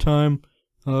some overtime.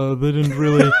 They didn't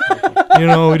really,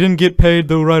 we didn't get paid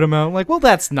the right amount. Like, well,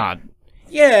 that's not.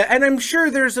 Yeah, and I'm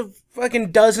sure there's a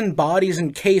fucking dozen bodies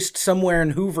encased somewhere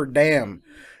in Hoover Dam.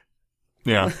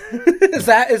 Yeah.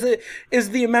 is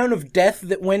the amount of death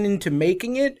that went into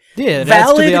making it Yeah, it valid?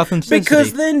 adds to the authenticity.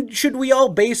 Because then should we all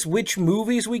base which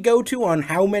movies we go to on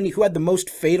who had the most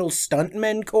fatal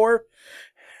stuntmen corps?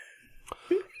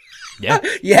 Yeah.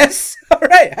 Yes. All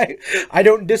right. I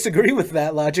don't disagree with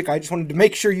that logic. I just wanted to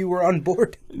make sure you were on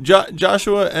board.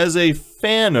 Joshua, as a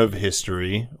fan of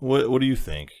history, what do you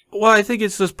think? Well, I think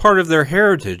it's just part of their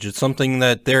heritage. It's something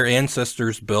that their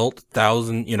ancestors built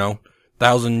 1,000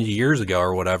 years ago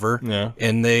or whatever. Yeah.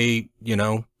 And they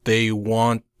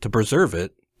want to preserve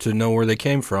it, to know where they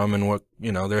came from and what,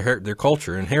 their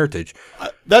culture and heritage.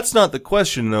 That's not the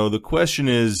question, though. The question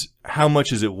is, how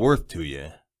much is it worth to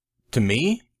you? To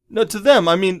me? No, to them.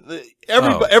 I mean,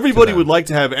 everybody would like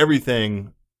to have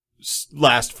everything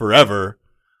last forever,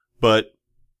 but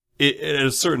at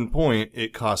a certain point,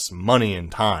 it costs money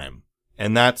and time,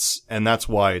 and that's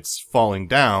why it's falling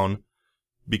down.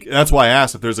 That's why I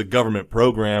asked if there's a government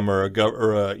program or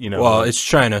Well, it's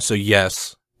China, so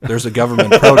yes, there's a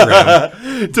government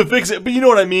program to fix it. But you know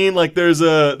what I mean? Like there's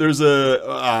a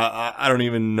I don't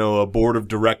even know, a board of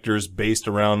directors based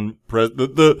around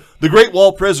the Great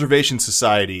Wall Preservation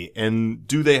Society, and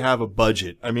do they have a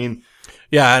budget? I mean,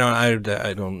 yeah, I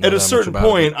don't know. At a certain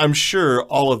point, I'm sure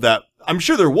all of that. I'm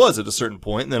sure there was at a certain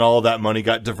point, and then all of that money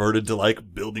got diverted to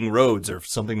like building roads or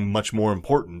something much more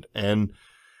important. And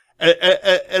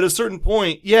at a certain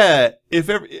point, yeah,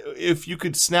 if you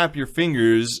could snap your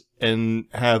fingers and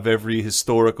have every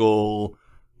historical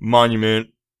monument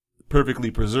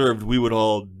perfectly preserved, we would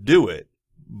all do it.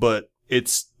 But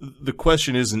the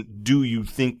question isn't, do you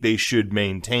think they should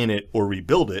maintain it or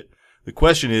rebuild it? The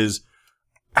question is,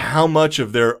 how much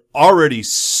of their already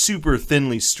super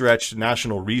thinly stretched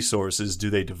national resources do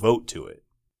they devote to it?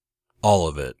 All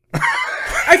of it.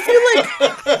 I feel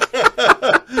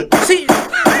like, see,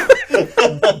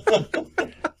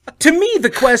 to me, the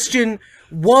question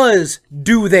was,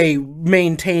 do they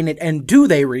maintain it and do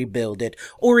they rebuild it?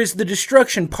 Or is the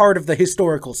destruction part of the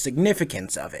historical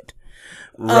significance of it?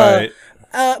 Right.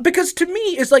 Because to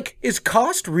me, is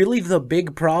cost really the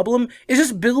big problem? Is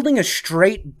just building a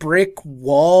straight brick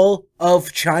wall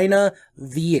of China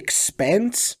the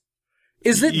expense?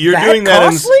 Is it You're that doing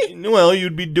costly? Well,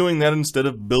 you'd be doing that instead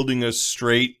of building a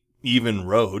straight, even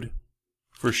road,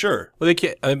 for sure. Well,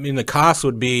 the cost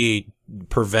would be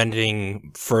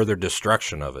preventing further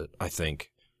destruction of it, I think.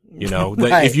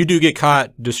 Right. If you do get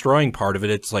caught destroying part of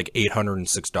it, it's like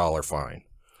 $806 fine.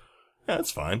 Yeah,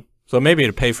 that's fine. So maybe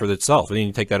it'll pay for itself. And then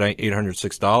you take that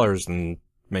 $806 and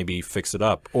maybe fix it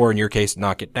up. Or in your case,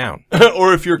 knock it down.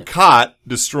 Or if you're caught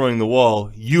destroying the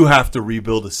wall, you have to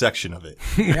rebuild a section of it.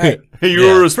 Right.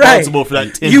 You're responsible for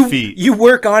that 10 feet. You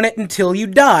work on it until you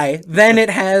die. Then it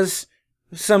has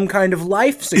some kind of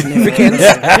life significance.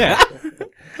 Yeah.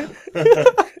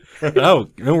 Oh,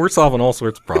 we're solving all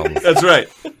sorts of problems. That's right.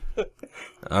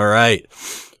 All right.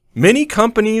 Many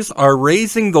companies are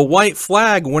raising the white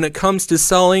flag when it comes to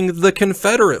selling the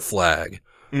Confederate flag.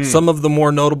 Some of the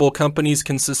more notable companies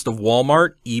consist of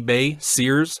Walmart, eBay,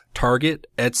 Sears, Target,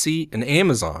 Etsy, and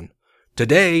Amazon.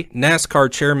 Today,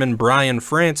 NASCAR chairman Brian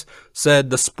France said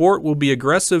the sport will be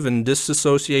aggressive in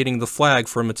disassociating the flag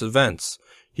from its events.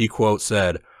 He quote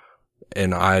said,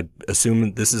 and I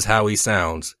assume this is how he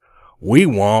sounds, "We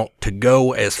want to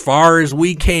go as far as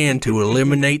we can to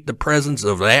eliminate the presence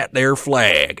of that there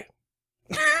flag."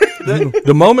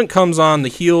 The moment comes on the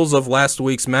heels of last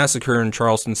week's massacre in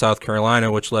Charleston, South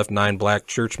Carolina, which left 9 black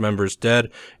church members dead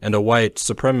and a white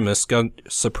supremacist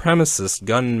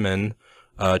gunman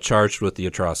charged with the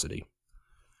atrocity.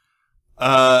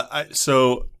 I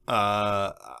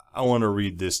want to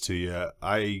read this to you.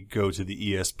 I go to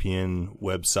the ESPN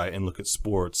website and look at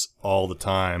sports all the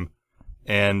time.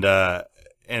 And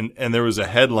there was a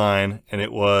headline, and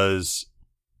it was,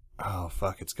 oh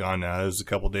fuck, it's gone now. It was a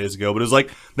couple days ago, but it was like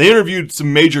they interviewed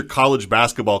some major college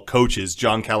basketball coaches,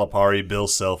 John Calipari, Bill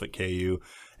Self at KU,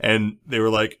 and they were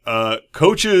like,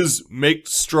 coaches make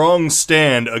strong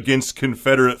stand against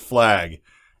Confederate flag.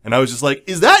 And I was just like,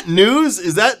 is that news?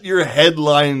 Is that your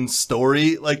headline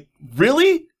story? Like,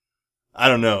 really? I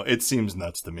don't know. It seems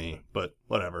nuts to me, but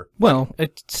whatever. Well,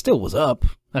 it still was up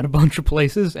at a bunch of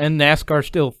places, and NASCAR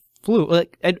still flew.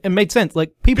 Like, it made sense.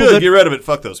 Like, people Good, get rid of it.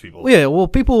 Fuck those people. Yeah, well,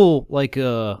 people, like,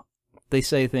 they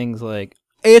say things like,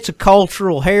 it's a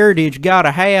cultural heritage,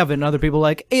 gotta have, and other people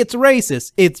like, it's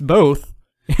racist. It's both.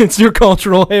 It's your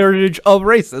cultural heritage of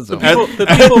racism.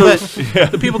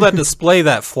 The people that display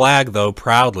that flag, though,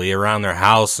 proudly around their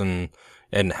house and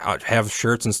and have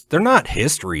shirts, and they're not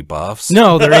history buffs.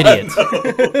 No, they're idiots.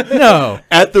 No.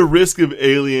 At the risk of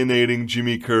alienating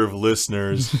Jimmy Curve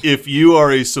listeners, if you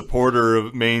are a supporter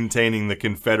of maintaining the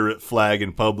Confederate flag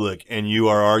in public and you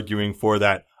are arguing for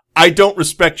that, I don't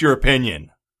respect your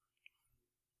opinion.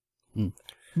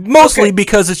 Mostly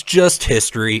because it's just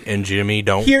history, and Jimmy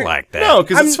don't like that. No,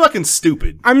 because it's fucking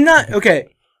stupid. I'm not, okay.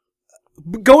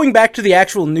 Going back to the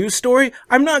actual news story,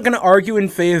 I'm not going to argue in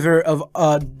favor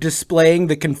of displaying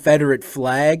the Confederate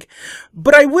flag,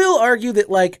 but I will argue that,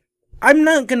 like, I'm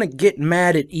not going to get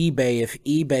mad at eBay if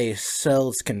eBay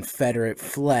sells Confederate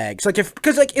flags. Like,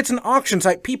 because, like, it's an auction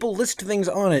site, people list things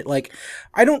on it. Like,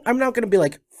 I'm not going to be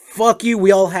like, fuck you,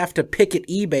 we all have to picket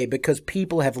eBay because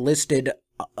people have listed,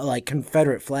 like,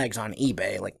 Confederate flags on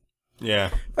eBay. Like,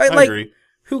 yeah, I like, agree.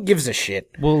 Who gives a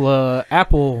shit? Well,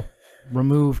 Apple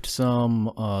removed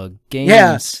some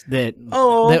games that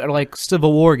are like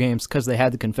Civil War games because they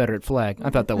had the Confederate flag. I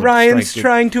thought that was Ryan's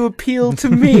trying to appeal to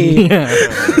me.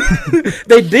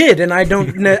 They did, and I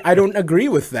don't agree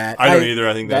with that. I don't either.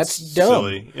 I think that's dumb.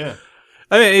 Silly. Yeah.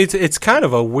 I mean, it's kind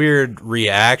of a weird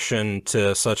reaction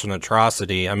to such an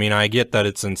atrocity. I mean, I get that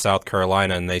it's in South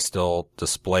Carolina and they still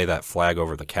display that flag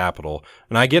over the Capitol,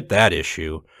 and I get that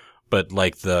issue. But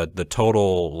like the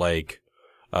total, like,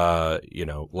 you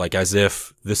know, like as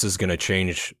if this is going to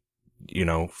change, you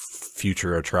know,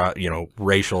 future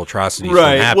racial atrocities from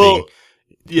happening. Well,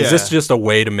 yeah. Is this just a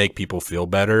way to make people feel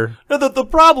better? No, the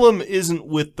problem isn't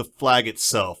with the flag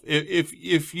itself.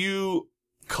 If you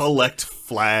collect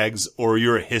flags or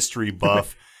you're a history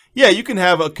buff, yeah, you can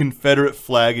have a Confederate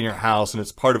flag in your house and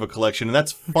it's part of a collection, and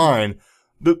that's fine.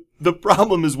 The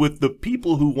problem is with the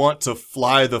people who want to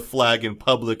fly the flag in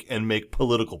public and make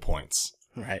political points.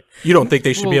 Right. You don't think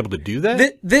they should be able to do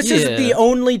that? This is the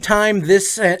only time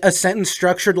a sentence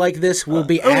structured like this will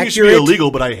be accurate. It should be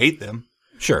illegal, but I hate them.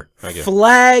 Sure. I guess.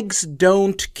 Flags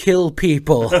don't kill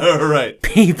people. Right.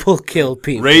 People kill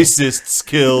people. Racists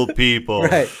kill people.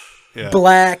 Right. Yeah.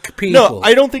 Black people. No,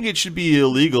 I don't think it should be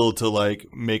illegal to, like,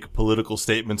 make political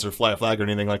statements or fly a flag or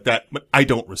anything like that, but I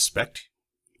don't respect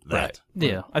that. Right.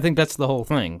 Yeah, I think that's the whole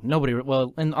thing.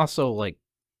 And also, like,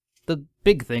 the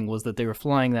big thing was that they were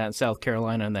flying that in South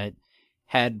Carolina, and that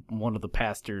had one of the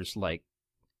pastors, like,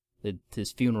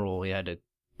 his funeral, he had to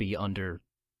be under,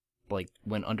 like,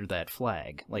 went under that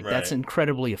flag. Like, that's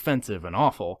incredibly offensive and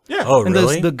awful. Yeah. Oh, and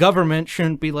really? the government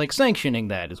shouldn't be, like, sanctioning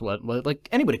that as well. Like,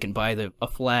 anybody can buy a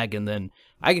flag, and then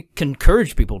I can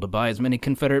encourage people to buy as many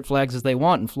Confederate flags as they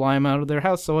want and fly them out of their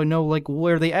house so I know, like,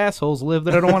 where the assholes live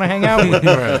that I don't want to hang out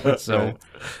with. So,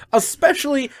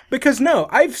 especially because, no,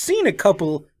 I've seen a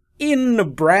couple in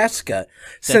Nebraska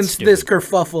since this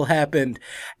kerfuffle happened,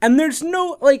 and there's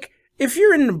no, like, if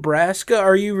you're in Nebraska,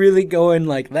 are you really going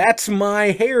like, that's my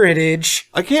heritage?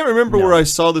 I can't remember where I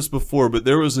saw this before, but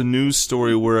there was a news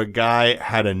story where a guy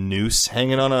had a noose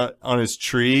hanging on his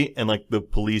tree, and, like, the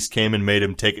police came and made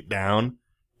him take it down,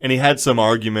 and he had some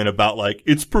argument about, like,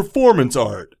 it's performance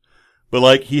art. But,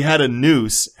 like, he had a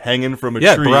noose hanging from a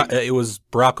tree. Yeah, it was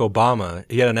Barack Obama.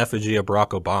 He had an effigy of Barack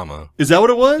Obama. Is that what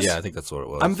it was? Yeah, I think that's what it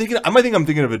was. I might think I'm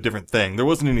thinking of a different thing. There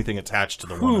wasn't anything attached to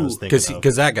the one I was thinking of.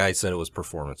 Because that guy said it was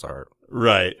performance art.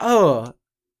 Right. I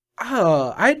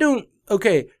don't,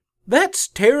 okay, that's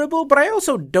terrible, but I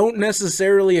also don't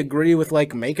necessarily agree with,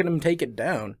 like, making him take it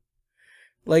down.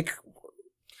 Like,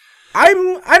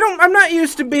 I'm not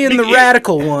used to being the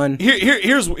radical one.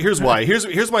 Here's why.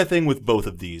 Here's my thing with both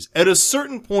of these. At a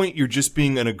certain point, you're just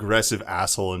being an aggressive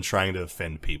asshole and trying to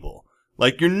offend people.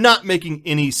 Like, you're not making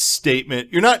any statement.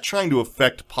 You're not trying to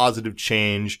affect positive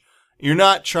change. You're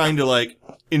not trying to, like,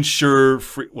 ensure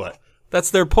what?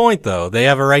 That's their point, though. They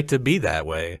have a right to be that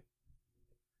way.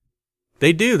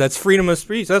 They do. That's freedom of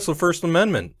speech. That's the First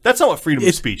Amendment. That's not what freedom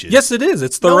of speech is. Yes, it is.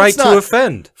 It's the right to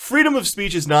offend. Freedom of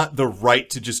speech is not the right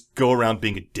to just go around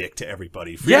being a dick to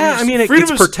everybody.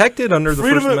 It's protected under the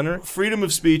First Amendment. Freedom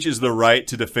of speech is the right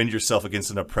to defend yourself against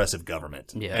an oppressive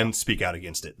government and speak out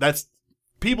against it.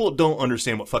 People don't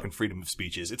understand what fucking freedom of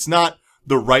speech is. It's not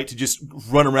the right to just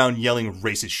run around yelling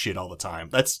racist shit all the time.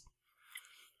 That's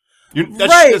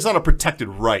not a protected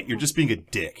right. You're just being a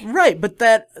dick. Right,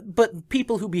 but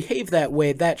people who behave that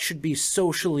way, that should be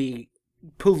socially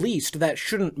policed. That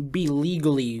shouldn't be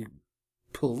legally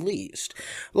policed.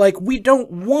 Like, we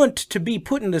don't want to be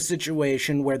put in a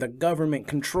situation where the government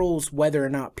controls whether or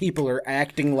not people are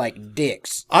acting like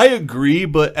dicks. I agree,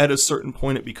 but at a certain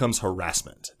point it becomes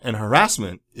harassment. And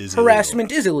harassment is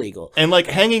illegal. And, like,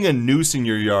 hanging a noose in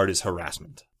your yard is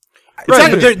harassment.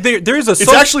 Right, but there is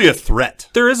it's actually a threat.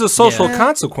 There is a social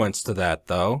consequence to that,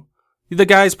 though. the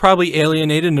guy's probably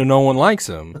alienated and no one likes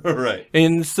him. Right.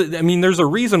 And I mean, there's a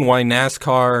reason why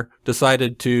NASCAR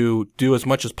decided to do as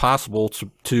much as possible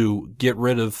to get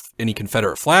rid of any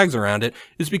Confederate flags around it,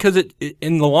 is because it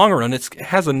in the long run it's going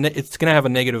to have a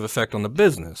negative effect on the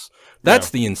business. That's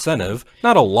the incentive,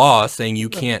 not a law saying you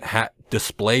can't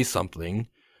display something.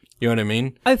 You know what I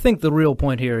mean? I think the real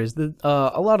point here is that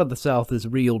a lot of the South is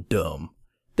real dumb.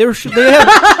 They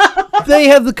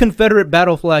have the Confederate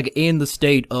battle flag in the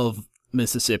state of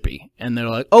Mississippi, and they're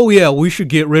like, oh yeah, we should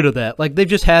get rid of that. Like, they've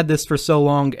just had this for so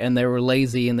long, and they were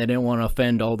lazy, and they didn't want to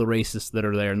offend all the racists that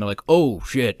are there, and they're like, oh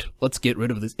shit, let's get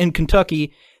rid of this. In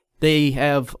Kentucky, they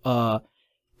have a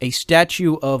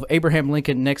statue of Abraham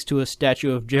Lincoln next to a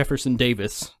statue of Jefferson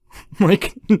Davis.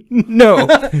 Like, no.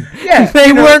 Yeah,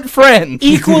 they weren't friends.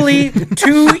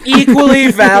 Two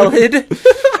equally valid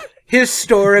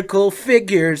historical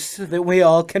figures that we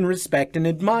all can respect and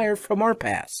admire from our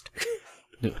past.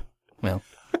 Well,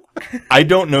 I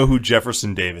don't know who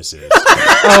Jefferson Davis is.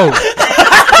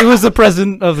 Oh, he was the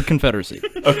president of the Confederacy.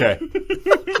 Okay.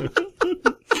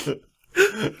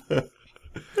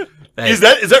 Is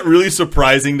that really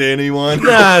surprising to anyone?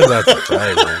 Nah, that's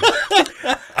surprising.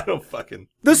 I don't fucking...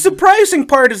 The surprising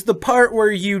part is the part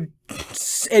where you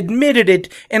admitted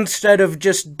it instead of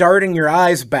just darting your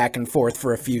eyes back and forth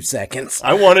for a few seconds.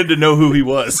 I wanted to know who he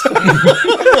was.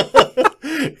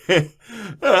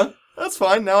 That's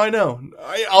fine. Now I know.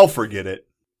 I'll forget it.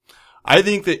 I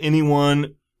think that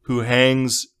anyone who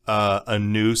hangs a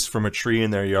noose from a tree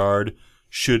in their yard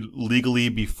should legally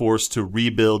be forced to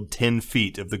rebuild 10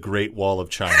 feet of the Great Wall of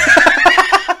China.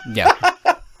 Yeah.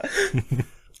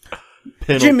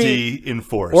 Penalty Jimmy,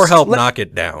 enforced. Or help knock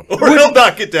it down. Or help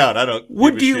knock it down. I don't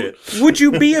give a shit. Would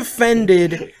you be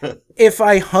offended if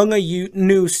I hung a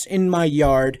noose in my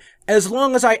yard as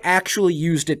long as I actually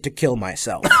used it to kill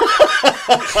myself?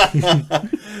 That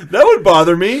would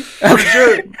bother me for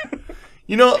sure.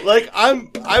 You know, like I'm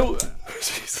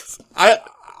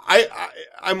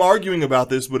arguing about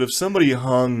this, but if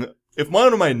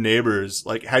one of my neighbors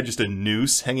like had just a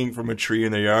noose hanging from a tree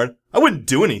in their yard, I wouldn't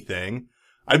do anything.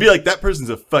 I'd be like, that person's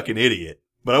a fucking idiot,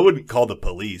 but I wouldn't call the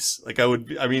police. Like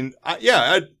it's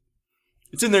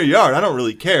in their yard. I don't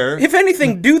really care. If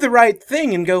anything, do the right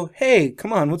thing and go, hey,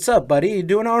 come on, what's up, buddy? You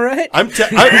doing all right? Well, the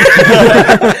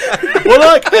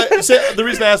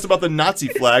reason I asked about the Nazi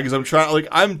flag is I'm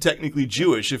technically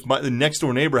Jewish. If the next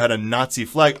door neighbor had a Nazi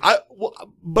flag, I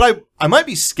might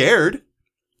be scared.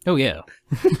 Oh yeah,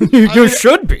 you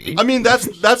should be. I mean, that's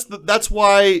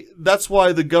why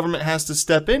the government has to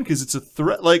step in, because it's a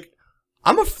threat. Like,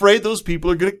 I'm afraid those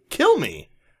people are gonna kill me.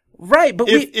 Right, but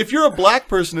if you're a black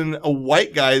person and a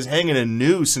white guy is hanging a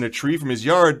noose in a tree from his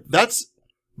yard, that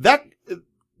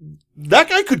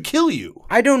guy could kill you.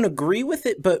 I don't agree with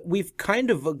it, but we've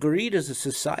kind of agreed as a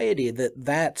society that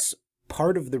that's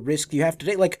part of the risk you have to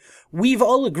take. Like, we've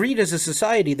all agreed as a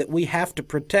society that we have to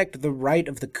protect the right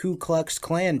of the Ku Klux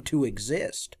Klan to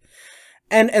exist.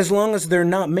 And as long as they're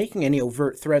not making any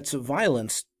overt threats of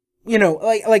violence, you know,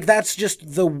 like that's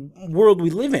just the world we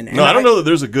live in. And no, I don't know that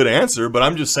there's a good answer, but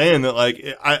I'm just saying that, like,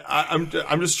 I'm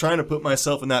just trying to put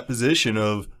myself in that position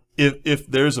of if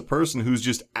there's a person who's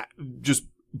just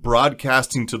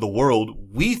broadcasting to the world,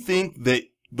 we think that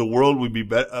the world would be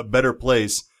a better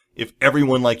place if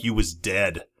everyone like you was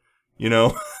dead. You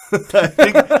know,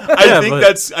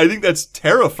 I think that's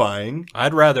terrifying.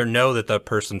 I'd rather know that that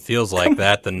person feels like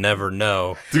that than never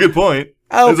know. It's a good point.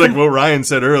 It's like what Ryan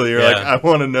said earlier. Yeah. Like, I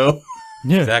want to know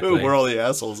Exactly where all the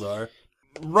assholes are.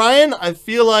 Ryan, I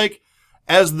feel like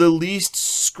as the least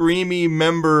screamy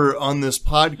member on this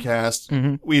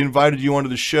podcast, we invited you onto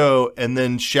the show and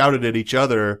then shouted at each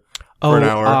other for an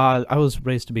hour. I was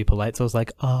raised to be polite, so I was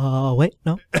like, wait,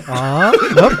 no.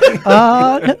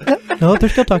 No, they're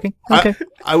still talking. Okay.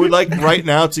 I would like right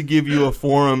now to give you a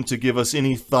forum to give us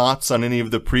any thoughts on any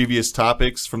of the previous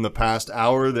topics from the past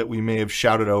hour that we may have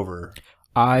shouted over.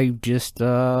 I just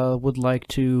would like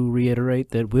to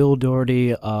reiterate that Will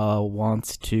Doherty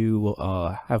wants to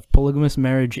have polygamous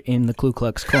marriage in the Ku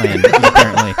Klux Klan,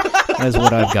 apparently. That is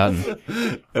what I've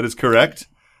gotten. That is correct.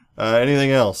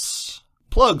 Anything else?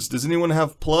 Plugs. Does anyone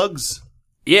have plugs?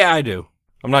 Yeah, I do.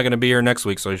 I'm not going to be here next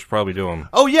week, so I should probably do them.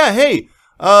 Oh, yeah. Hey,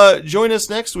 join us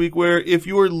next week where if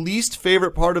your least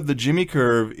favorite part of the Jimmy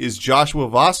Curve is Joshua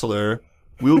Vossler,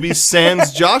 we'll be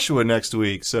sans Joshua next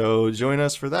week. So join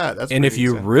us for that. And if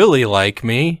you really like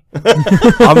me,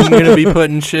 I'm going to be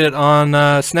putting shit on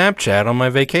Snapchat on my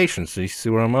vacation, so you see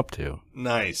what I'm up to.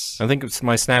 Nice. I think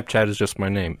my Snapchat is just my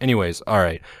name. Anyways, all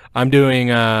right. I'm doing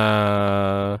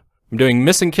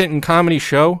Missing Kitten Comedy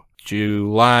Show,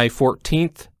 July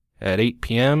 14th at 8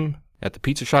 p.m. at the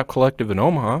Pizza Shop Collective in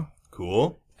Omaha.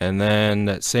 Cool. And then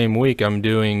that same week, I'm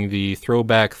doing the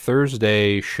Throwback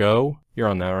Thursday show. You're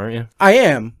on that, aren't you? I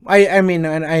am. I mean,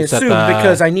 and I assumed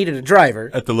because I needed a driver.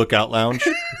 At the Lookout Lounge?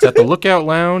 It's at the Lookout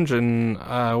Lounge, and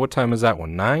what time is that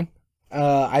one? 9?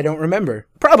 I don't remember.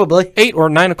 Probably 8 or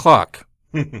 9 o'clock.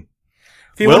 If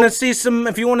you want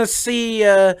to see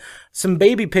some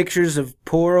baby pictures of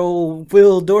poor old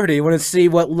Will Doherty, you want to see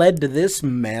what led to this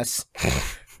mess,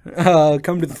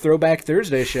 come to the Throwback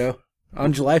Thursday show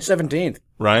on July 17th.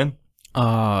 Ryan?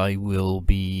 I will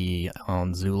be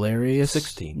on Zoolarius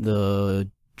 16th. the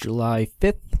July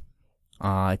 5th.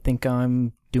 I think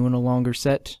I'm doing a longer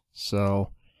set,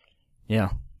 so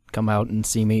yeah, come out and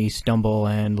see me stumble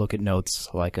and look at notes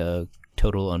like a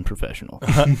total unprofessional.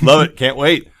 Love it. Can't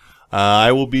wait.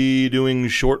 I will be doing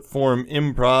short-form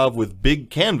improv with Big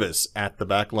Canvas at the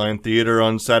Backline Theater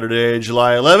on Saturday,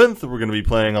 July 11th. We're going to be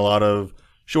playing a lot of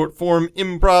short-form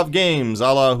improv games,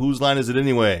 a la Whose Line Is It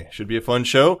Anyway? Should be a fun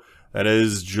show. That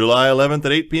is July 11th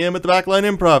at 8 p.m. at the Backline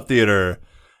Improv Theater.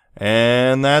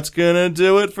 And that's going to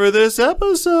do it for this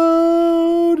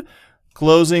episode.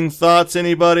 Closing thoughts,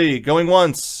 anybody? Going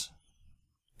once?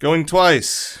 Going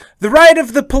twice? The right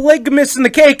of the polygamous and the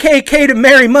KKK to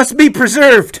marry must be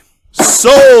preserved.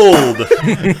 Sold!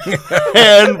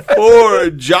 And for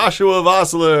Joshua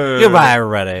Vossler. Goodbye,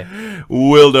 everybody.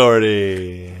 Will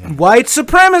Doherty. White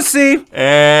supremacy.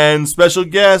 And special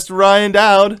guest Ryan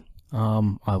Doud.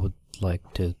 I would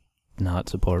like to not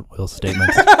support Will's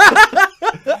statements.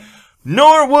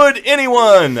 Nor would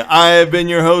anyone. I have been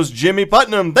your host, Jimmy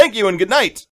Putnam. Thank you and good night.